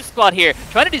the Menu squad here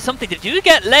trying to do something to do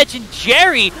get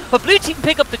Legendary, but blue team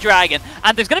pick up the dragon,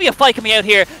 and there's going to be a fight coming out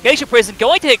here. Glacial Prison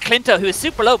going to hit Clinto, who is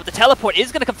super low, but the teleport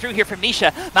is going to come through here from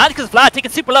Misha. Malcolm's Vlad taking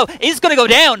super low is going to go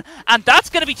down, and that's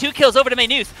going to be 2 kills over to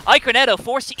Menus. iCornetto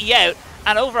forced to E out,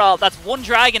 and overall that's 1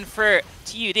 dragon for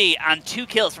TUD and 2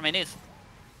 kills for Menus.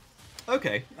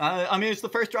 Okay, I mean, it's the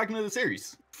first dragon of the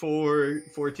series for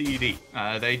TED.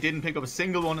 They didn't pick up a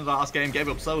single one in the last game, gave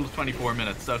up solo 24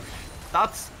 minutes. So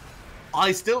that's,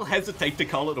 I still hesitate to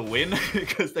call it a win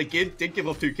because they did give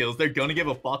up 2 kills. They're going to give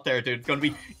up bot territory. It's going to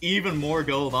be even more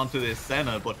gold onto this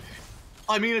Senna, but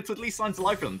I mean, it's at least signs of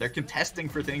life for them. They're contesting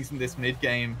for things in this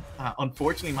mid-game.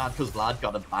 Unfortunately, Mad because Vlad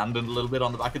got abandoned a little bit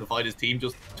on the back of the fight. His team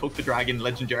just took the dragon,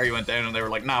 Legendary went down, and they were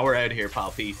like, nah, we're out of here,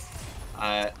 pal, peace.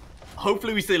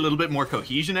 Hopefully we see a little bit more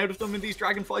cohesion out of them in these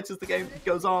dragon fights as the game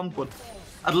goes on, but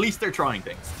at least they're trying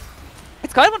things.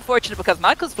 It's kind of unfortunate because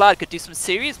Malcolm's Vlad could do some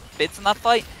serious bits in that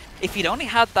fight if he'd only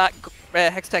had that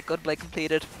Hextech Gunblade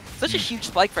completed. Such a huge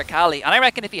spike for Kali, and I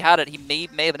reckon if he had it, he may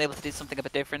have been able to do something a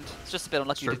bit different. It's just a bit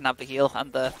unlucky he didn't have the heal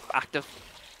and the active.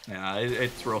 Yeah,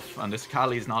 it's rough, and this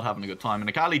Kali is not having a good time. And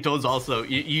the Kali does also,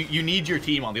 you need your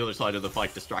team on the other side of the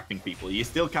fight distracting people. You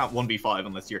still can't 1v5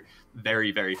 unless you're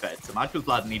very, very fed. So Mad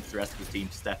Vlad needs the rest of his team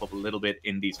to step up a little bit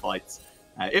in these fights.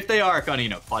 If they are kind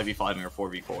of, 5v5ing or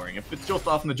 4v4ing, if it's just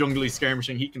off in the jungle he's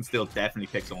skirmishing, he can still definitely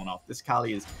pick someone off. This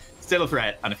Kali is still a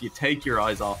threat, and if you take your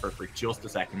eyes off her for just a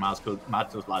second, Mad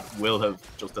Vlad will have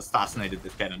just assassinated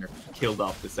this Kennen or killed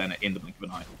off the Senna in the blink of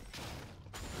an eye.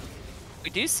 We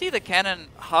do see the Kennen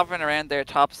hovering around their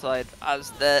top side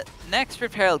as the next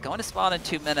repair going to spawn in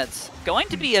 2 minutes. Going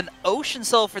to be an Ocean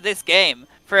Soul for this game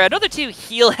for another 2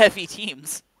 heal-heavy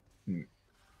teams.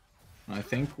 I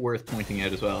think worth pointing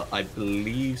out as well, I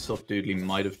believe Subdoodly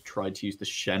might have tried to use the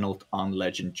Shenult on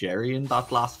Legendary in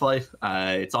that last fight.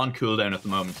 It's on cooldown at the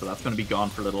moment, so that's going to be gone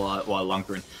for a little while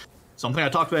longer. And something I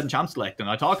talked about in Champ Select, and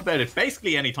I talk about it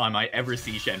basically anytime I ever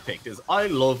see Shen picked, is I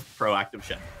love proactive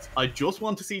Shen. I just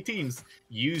want to see teams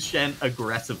use Shen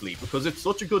aggressively because it's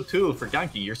such a good tool for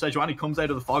ganking. Your Sejuani comes out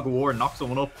of the fog of war and knocks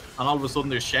someone up, and all of a sudden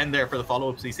there's Shen there for the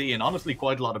follow-up CC, and honestly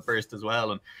quite a lot of burst as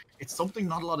well. And it's something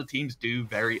not a lot of teams do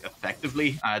very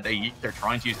effectively. They're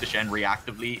trying to use the Shen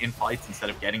reactively in fights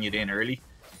instead of getting it in early.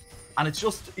 And it's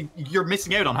just, you're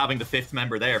missing out on having the 5th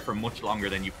member there for much longer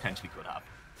than you potentially could have.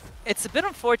 It's a bit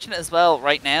unfortunate as well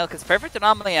right now because Perfect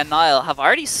Anomaly and Nile have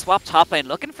already swapped top lane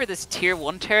looking for this tier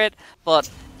 1 turret, but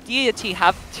TU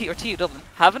Dublin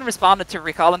haven't responded to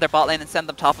recalling their bot lane and send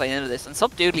them top lane into this, and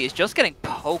Subdoodly is just getting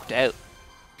poked out.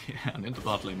 Yeah, and into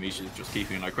bot lane, Misha is just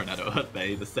keeping an Cornetto at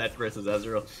bay. The set versus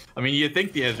Ezreal. I mean, you'd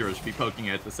think the Ezreal should be poking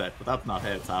out the set, but that's not how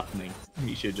it's happening.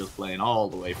 Misha just playing all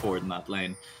the way forward in that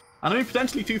lane. And I mean,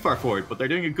 potentially too far forward, but they're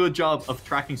doing a good job of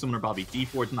tracking Summoner Bobby.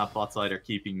 D4s in that bot side are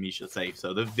keeping Misha safe.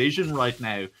 So the vision right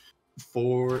now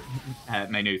for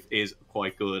Maynooth is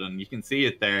quite good, and you can see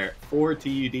it there. For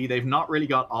TUD, they've not really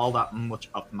got all that much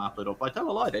of the map lit up. I tell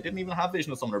a lie, they didn't even have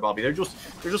vision of Summoner Bobby. They're just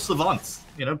savants,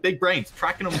 you know, big brains,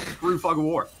 tracking them through Fog of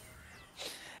War.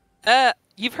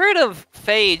 You've heard of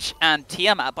Phage and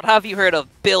Tiamat, but have you heard of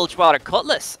Bilgewater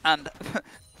Cutlass and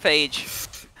Phage?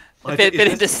 A bit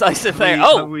indecisive there.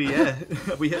 Okay.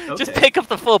 Just pick up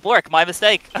the full bork. My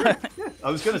mistake. Yeah.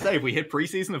 I was going to say, if we hit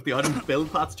preseason, if the item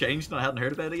build paths changed and I hadn't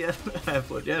heard about it yet.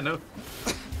 But yeah, no.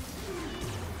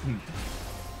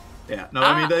 Yeah, no,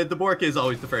 I mean, the Bork is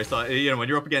always the first time. You know, when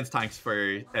you're up against tanks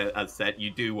for as set,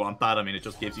 you do want that. I mean, it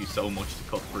just gives you so much to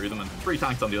cut through them. And 3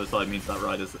 tanks on the other side means that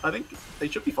right is. I think they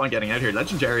should be fine getting out here.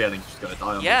 Legendary, I think, is just going to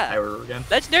die on the tower again.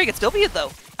 Legendary gets W,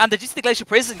 though. And the Juicy Glacial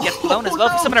Prison gets blown as well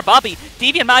for Summoner Bobby.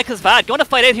 Deviant Magical's Vad going to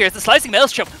fight out here. It's the Slicing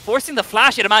Maelstrom forcing the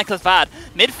flash out of Magical's Vad.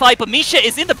 Mid-fight, but Misha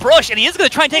is in the brush, and he is going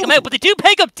to try and take him out, but they do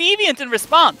pick up Deviant in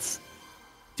response.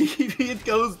 Deviant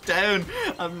goes down,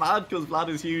 and Magical's Vlad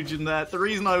is huge in that. The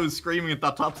reason I was screaming at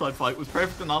that topside fight was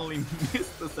Perfect Anomaly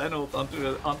missed the Senult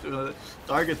onto a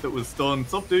target that was stunned.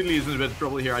 Subdoodly is in a bit of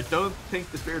trouble here. I don't think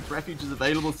the Spirit's Refuge is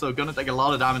available, so going to take a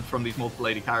lot of damage from these multiple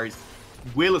AD carries.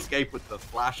 Will escape with the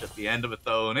flash at the end of it,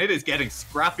 though, and it is getting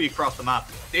scrappy across the map.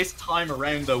 This time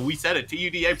around, though, we said it,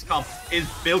 TUD Apes Comp is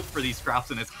built for these scraps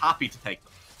and is happy to take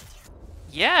them.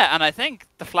 Yeah, and I think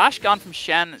the flash gone from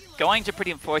Shen going to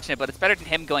pretty unfortunate, but it's better than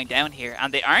him going down here.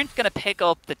 And they aren't going to pick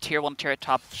up the tier 1 turret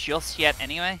top just yet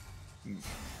anyway.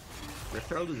 Rift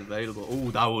Herald is available.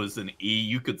 Oh, that was an E.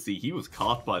 You could see he was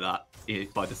caught by that,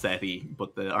 by the set E,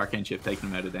 but the Arcane Shift taking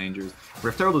him out of dangers.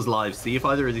 Rift Herald is live. See if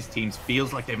either of these teams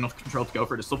feels like they have enough control to go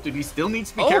for the Subdued. He still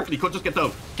needs to be careful. He could just get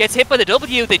dove. Gets hit by the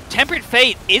W. The Tempered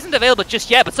Fate isn't available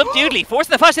just yet, but Subduedly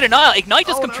forcing the flash into Nile. Ignite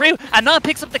does come through, and Nile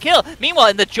picks up the kill. Meanwhile,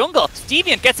 in the jungle,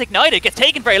 Deviant gets ignited, gets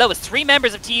taken very low as 3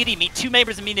 members of TUD meet 2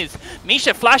 members of Maynooth.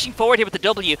 Misha flashing forward here with the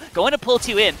W, going to pull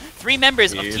 2 in. 3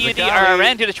 members of TUD are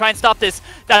around here to try and stop this.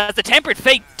 As the Tempered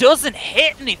Fate doesn't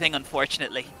hit anything,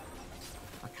 unfortunately.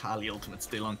 Akali ultimate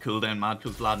still on cooldown.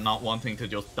 Magical's Vlad not wanting to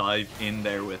just dive in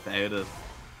there without it.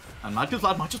 And Magical's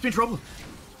Vlad might just be in trouble.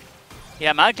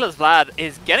 Yeah, Magical's Vlad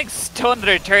is getting stunned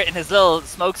under a turret in his little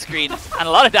smoke screen. And a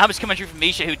lot of damage coming through from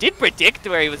Misha, who did predict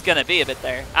where he was going to be a bit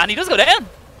there. And he does go down.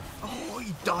 Oh,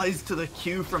 he dies to the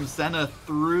Q from Senna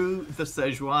through the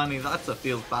Sejuani. That's a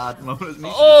feels bad moment.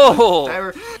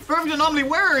 Oh! Perfect Anomaly,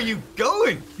 where are you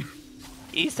going?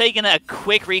 He's taking a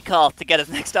quick recall to get his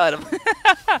next item.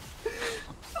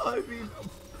 I mean,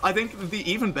 I think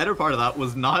the even better part of that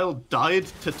was Nile died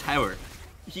to tower.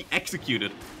 He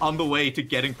executed on the way to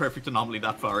getting Perfect Anomaly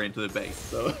that far into the base.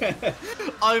 So,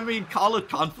 I mean, call it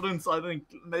confidence. I think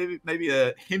maybe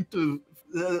a hint of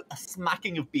a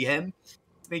smacking of BM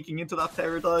sneaking into that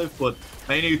tower dive. But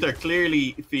Maynooth are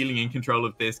clearly feeling in control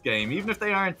of this game. Even if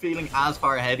they aren't feeling as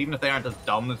far ahead, even if they aren't as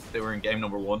dominant as they were in game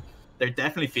number 1, they're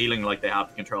definitely feeling like they have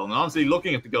the control. And honestly,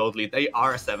 looking at the gold lead, they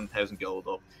are 7,000 gold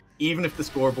up. Even if the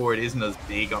scoreboard isn't as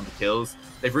big on the kills,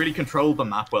 they've really controlled the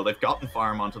map well. They've gotten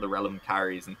farm onto the relevant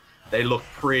carries, and they look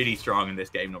pretty strong in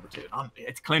this game number 2.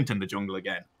 It's Clint in the jungle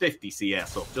again. 50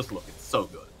 CS up, just looking so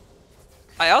good.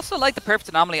 I also like the Perfect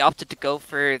Anomaly opted to go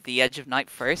for the Edge of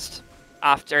Night first.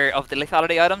 Of the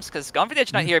lethality items, because going for the Edge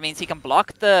of Night here means he can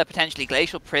block the potentially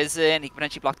Glacial Prison, he can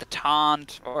potentially block the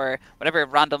Taunt, or whatever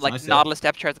random Nautilus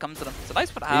depth chart that comes to them. It's a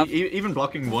nice one to have. Even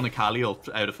blocking one Akali out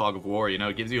of Fog of War, you know,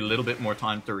 it gives you a little bit more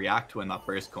time to react when that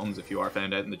burst comes if you are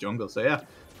found out in the jungle. So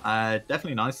yeah,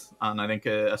 definitely nice, and I think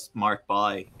a smart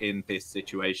buy in this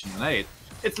situation. And hey,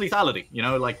 it's lethality. You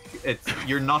know, like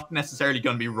you're not necessarily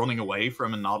going to be running away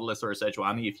from a Nautilus or a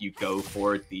Sejuani if you go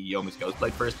for the Youmuu's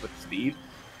Ghostblade first with speed.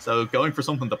 So going for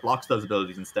something that blocks those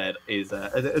abilities instead is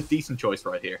a decent choice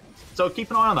right here. So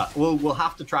keep an eye on that. We'll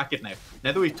have to track it now.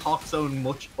 Now that we've talked so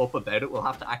much up about it, we'll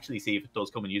have to actually see if it does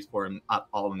come in use for him at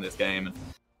all in this game. And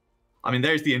I mean,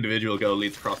 there's the individual gold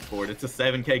leads across the board. It's a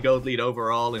 7k gold lead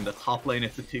overall. In the top lane,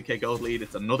 it's a 2k gold lead.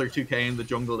 It's another 2k in the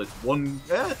jungle. It's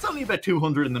it's only about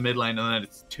 200 in the mid lane, and then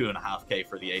it's 2.5k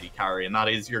for the AD carry. And that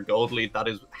is your gold lead. That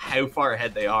is how far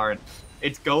ahead they are. And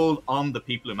it's gold on the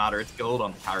people who matter. It's gold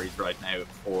on the carries right now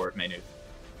for Maynooth.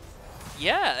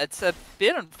 Yeah, it's a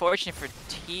bit unfortunate for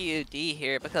TUD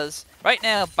here because right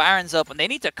now Baron's up and they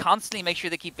need to constantly make sure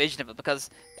they keep vision of it because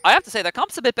I have to say their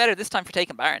comp's a bit better this time for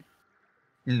taking Baron.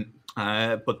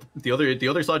 But the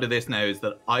other side of this now is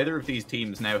that either of these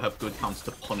teams now have good comps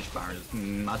to punish Baron. It's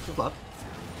not just that.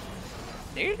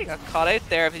 Nearly got caught out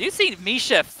there. But you see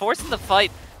Misha forcing the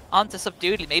fight onto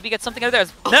Subdoodly. Maybe get something out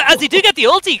of there. As he do get the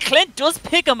ulti, Clint does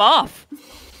pick him off.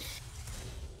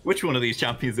 Which one of these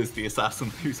champions is the assassin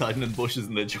who's hiding in bushes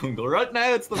in the jungle? Right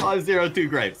now, it's the 502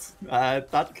 Graves.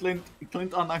 That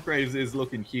Clint on that Graves is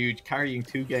looking huge, carrying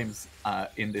 2 games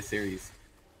in this series,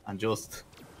 and just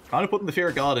kind of putting the fear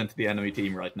of God into the enemy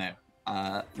team right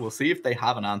now. We'll see if they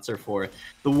have an answer for it.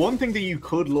 The one thing that you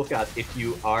could look at if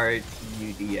you are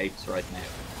TUD Apes right now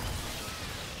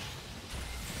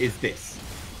is this.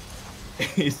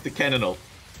 Is the Kennen ult.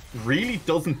 Really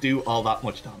doesn't do all that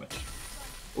much damage.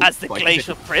 As the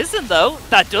Glacial Prison, though,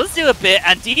 that does do a bit,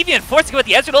 and Deviant forcing with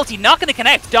the Ezreal ulti, not going to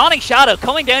connect. Dawning Shadow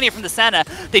coming down here from the Senna.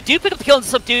 They do pick up the kill on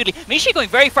Subdoodly. Misha going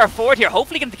very far forward here,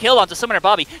 hopefully getting the kill onto Summoner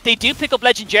Bobby. They do pick up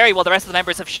Legendary while the rest of the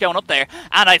members have shown up there.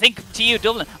 And I think TU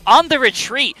Dublin on the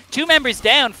retreat. 2 members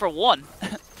down for 1.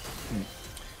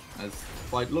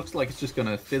 It looks like it's just going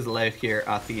to fizzle out here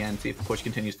at the end, see if the push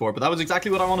continues forward. But that was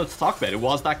exactly what I wanted to talk about. It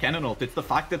was that Kennen ult. It's the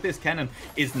fact that this Kennen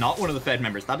is not one of the Fed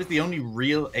members. That is the only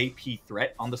real AP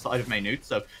threat on the side of Maynooth.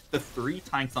 So the 3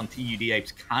 tanks on TUD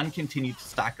Apes can continue to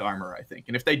stack armor, I think.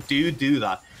 And if they do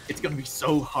that, it's going to be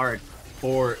so hard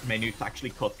for Maynooth to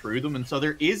actually cut through them. And so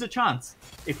there is a chance,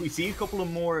 if we see a couple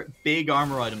of more big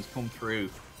armor items come through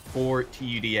for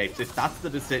TUD Apes, if that's the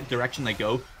direction they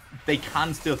go, they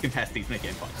can still contest these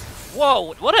mid-game fights.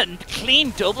 Whoa, what a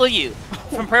clean W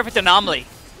from Perfect Anomaly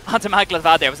onto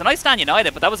Maglevad there. It was a nice stand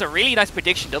United, but that was a really nice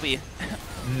prediction W.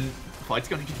 Fight's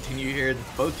going to continue here.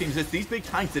 Both teams, it's these big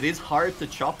tanks, it is hard to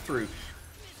chop through.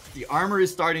 The armor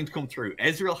is starting to come through.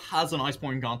 Ezreal has an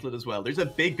Iceborne Gauntlet as well. There's a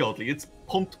big gold lead. It's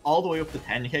pumped all the way up to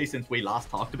 10k since we last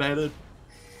talked about it.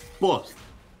 But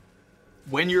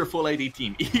when you're a full AD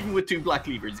team, even with 2 Black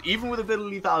Cleavers, even with a bit of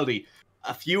lethality,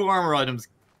 a few armor items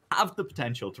have the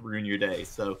potential to ruin your day.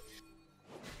 So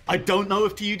I don't know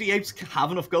if TUD Apes have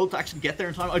enough gold to actually get there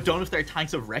in time. I don't know if their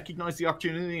tanks have recognized the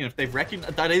opportunity, and if they've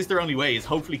recognized that is their only way, is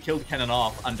hopefully kill the Kennen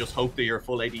off and just hope that your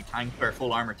full AD tank or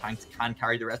full armor tanks can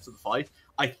carry the rest of the fight.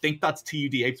 I think that's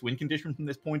TUD Apes' win condition from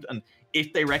this point, and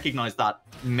if they recognize that,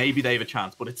 maybe they have a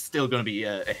chance, but it's still going to be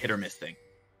a hit or miss thing.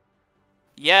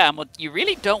 Yeah, and what you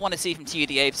really don't want to see from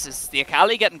TUD Apes is the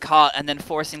Akali getting caught and then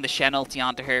forcing the Shen ulti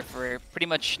onto her for pretty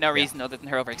much no reason other than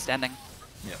her overextending.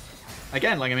 Yeah.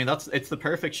 Again, like, I mean, it's the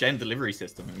perfect Shen delivery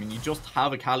system. I mean, you just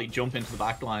have Akali jump into the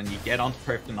backline, you get onto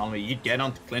Perfect Anomaly, you get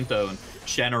onto Clinto, and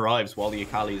Shen arrives while the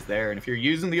Akali is there. And if you're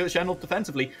using the Shen ult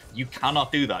defensively, you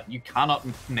cannot do that. You cannot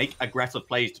make aggressive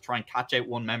plays to try and catch out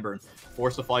one member and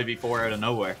force a 5v4 out of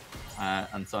nowhere.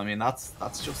 And so, I mean, that's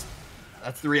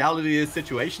the reality of the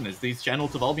situation, is these Shen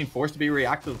ults have all been forced to be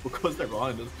reactive because they're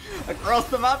behind us across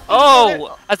the map.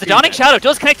 Oh, as the Dawning Shadow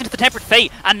does connect into the Tempered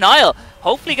Fate, and Niall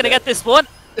hopefully going to get this one.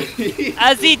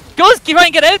 As he goes try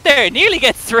and get out there, nearly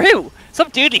gets through.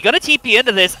 Subdoodly gonna TP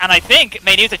into this, and I think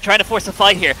Maynooth are trying to force a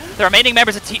fight here. The remaining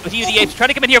members of TUD Apes trying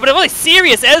to come in here, but a really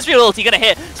serious Ezreal ulti gonna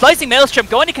hit. Slicing Maelstrom,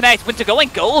 going to connect, when to going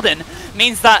golden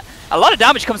means that a lot of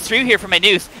damage comes through here from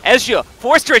Maynooth. Ezreal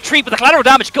forced to retreat, but the collateral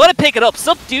damage gonna pick it up.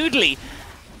 Subdoodly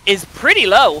is pretty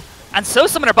low, and so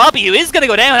Summoner Bobby, who is gonna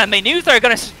go down, and Maynooth are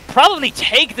gonna probably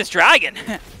take this dragon.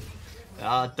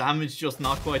 Damage just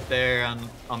not quite there, and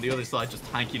on the other side, just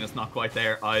tankiness not quite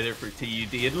there either for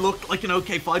TUD. It looked like an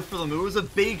okay fight for them. It was a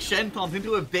big Shen taunt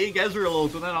into a big Ezreal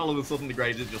ult, and then all of a sudden the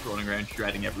Graves is just running around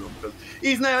shredding everyone because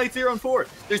he's now 8-0-4.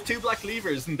 There's 2 Black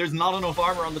Cleavers, and there's not enough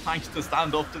armor on the tanks to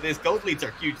stand up to this. Gold leads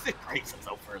are huge. This Graves is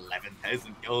over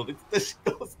 11,000 gold. It's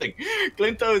disgusting.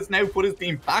 Clinto has now put his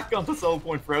team back onto Soul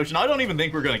Point Ferocian. I don't even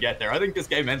think we're going to get there. I think this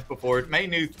game ends before it.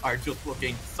 Maynooth are just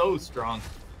looking so strong.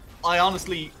 I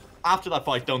honestly, after that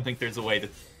fight, don't think there's a way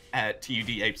that TUD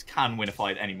Apes can win a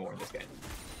fight anymore in this game.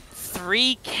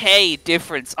 3k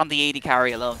difference on the AD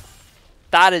carry alone.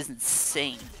 That is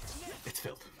insane. It's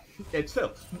filth. It's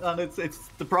filth. And it's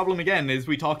the problem again is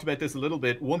we talked about this a little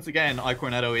bit. Once again,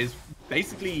 iCornetto is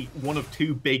basically one of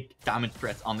two big damage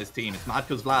threats on this team. It's Mad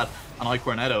Cuz Vlad and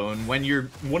iCornetto. And when you're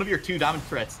one of your two damage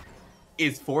threats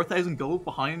is 4,000 gold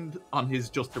behind on his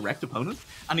just direct opponent,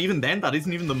 and even then that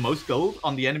isn't even the most gold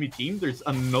on the enemy team. There's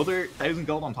another 1,000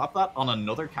 gold on top of that on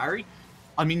another carry.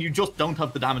 I mean, you just don't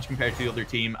have the damage compared to the other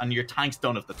team, and your tanks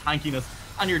don't have the tankiness,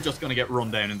 and you're just going to get run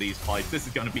down in these fights. This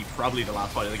is going to be probably the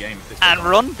last fight of the game. And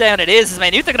run down it is. I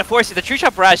mean, they're going to force you. The True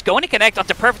Shot Barrage going to connect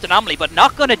onto Perfect Anomaly, but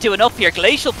not going to do enough here.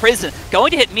 Glacial Prison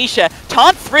going to hit Misha.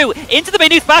 Taunt through into the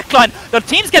Maynooth backline. The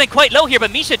team's getting quite low here,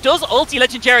 but Misha does ulti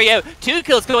Legendary out. 2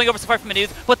 kills going over so far from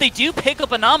Maynooth, but they do pick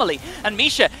up Anomaly. And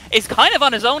Misha is kind of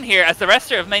on his own here as the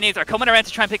rest of Maynooth are coming around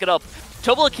to try and pick it up.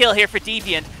 Double kill here for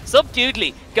Deviant.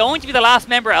 Subduedly going to be the last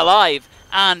member alive,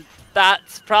 and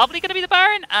that's probably going to be the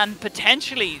Baron and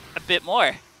potentially a bit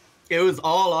more. It was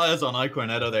all eyes on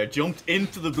iCornetto there. Jumped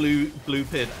into the blue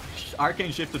pit.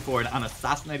 Arcane shifted forward and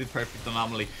assassinated Perfect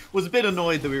Anomaly. Was a bit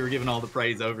annoyed that we were giving all the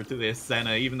praise over to this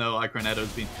Senna, even though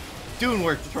iCornetto's been doing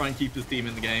work to try and keep his team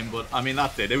in the game. But I mean,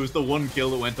 that's it. It was the one kill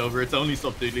that went over. It's only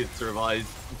Subduedly that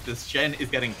survives. This Shen is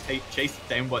getting chased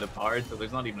down by the Bard, so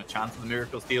there's not even a chance of the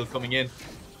Miracle Steel coming in.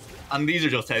 And these are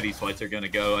just how these fights are going to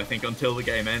go. I think until the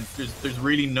game ends, there's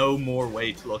really no more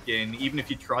way to look in. Even if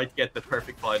you try to get the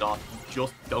perfect fight off, you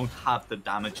just don't have the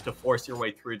damage to force your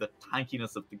way through the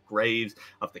tankiness of the Graves,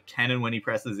 of the Kennen when he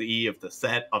presses E, of the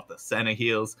Set, of the Senna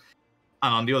heals.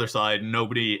 And on the other side,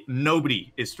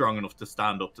 nobody is strong enough to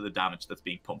stand up to the damage that's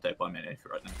being pumped out by Maynooth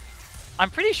right now. I'm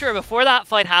pretty sure before that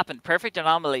fight happened, Perfect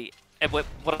Anomaly would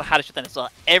have had a shutdown as well.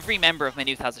 Every member of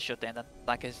Maynooth has a shutdown then.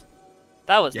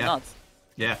 That was nuts.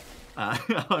 Yeah.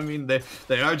 I mean,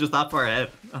 they are just that far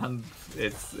ahead, and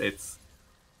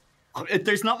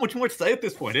there's not much more to say at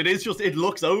this point. It is just, it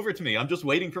looks over to me. I'm just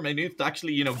waiting for Maynooth to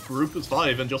actually, you know, group as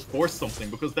 5 and just force something,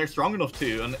 because they're strong enough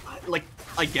to. And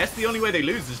I guess the only way they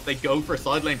lose is they go for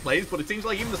side lane plays, but it seems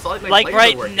like even the side lane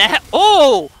plays right now.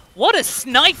 Oh, what a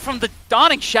snipe from the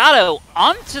Dawning Shadow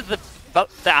onto the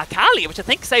Akali, which I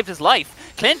think saved his life.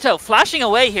 Clinto flashing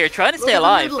away here, trying to stay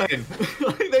alive.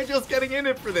 They're just getting in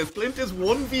it for this. Clint is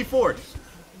 1v4.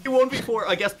 1v4,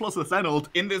 I guess, plus a Senult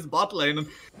in this bot lane, and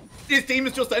his team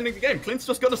is just ending the game. Clint's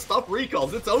just gonna stop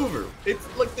recalls. It's over. It's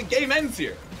like the game ends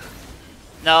here.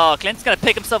 No, Clint's gonna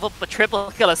pick himself up a triple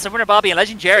kill. Summoner Bobby and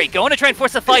Legendary going to try and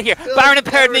force a fight here. Baron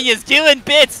Impaired Minions doing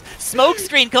bits. Smoke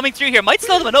screen coming through here. Might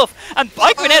slow them enough. And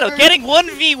iCornetto getting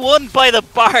 1v1 by the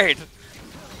Bard.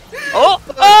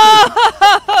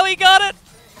 Oh, he got it.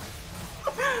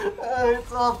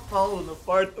 It's all falling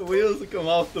apart. The wheels have come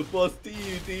off the bus.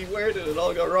 DUD, where did it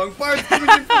all go wrong? Bard's coming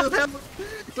in for his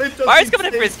helmet. Bard's coming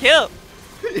in for his kill.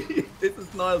 This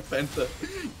is Niall Penta.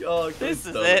 Oh, this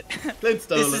is it. Clint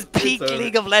stole this is peak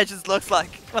League of Legends looks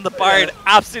like when the Bard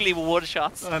absolutely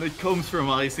one-shots. And it comes from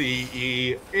ICE.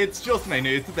 It's just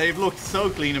Maynooth. They've looked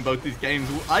so clean in both these games.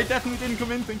 I definitely didn't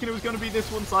come in thinking it was going to be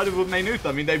this one-sided with Maynooth.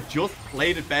 I mean, they've just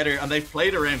played it better, and they've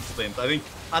played around Clint. I think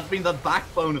that's been the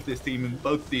backbone of this team in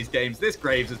both these games. This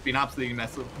Graves has been absolutely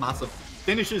massive.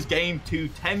 Finishes game 2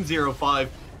 10-0-5.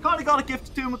 Kind of got a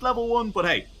gift to him with level 1, but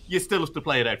hey, you still have to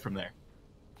play it out from there.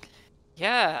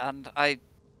 Yeah, and I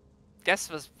guess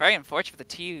it was very unfortunate for the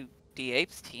TUD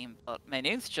Apes team, but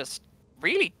Maynooth just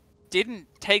really didn't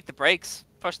take the brakes,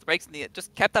 push the brakes,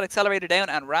 just kept that accelerator down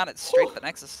and ran it straight to the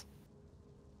Nexus.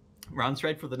 Ran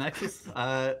straight for the Nexus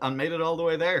and made it all the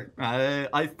way there.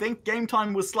 I think game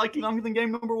time was slightly longer than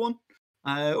game number 1,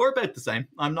 or about the same.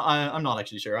 I'm not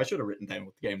actually sure. I should have written down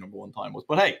what the game number 1 time was,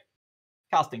 but hey,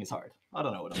 casting is hard. I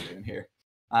don't know what I'm doing here.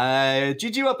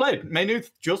 GG, well played. Maynooth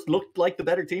just looked like the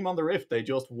better team on the Rift. They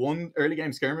just won early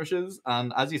game skirmishes,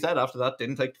 and as you said, after that,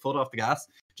 didn't take the foot off the gas.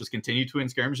 Just continued to win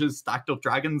skirmishes, stacked up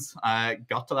dragons,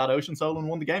 got to that Ocean Soul and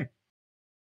won the game.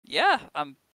 Yeah,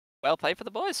 well played for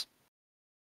the boys.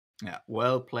 Yeah,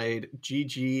 well played.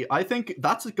 GG. I think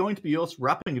that's going to be us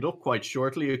wrapping it up quite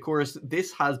shortly. Of course,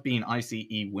 this has been ICE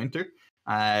Winter.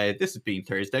 This has been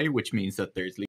Thursday, which means that there's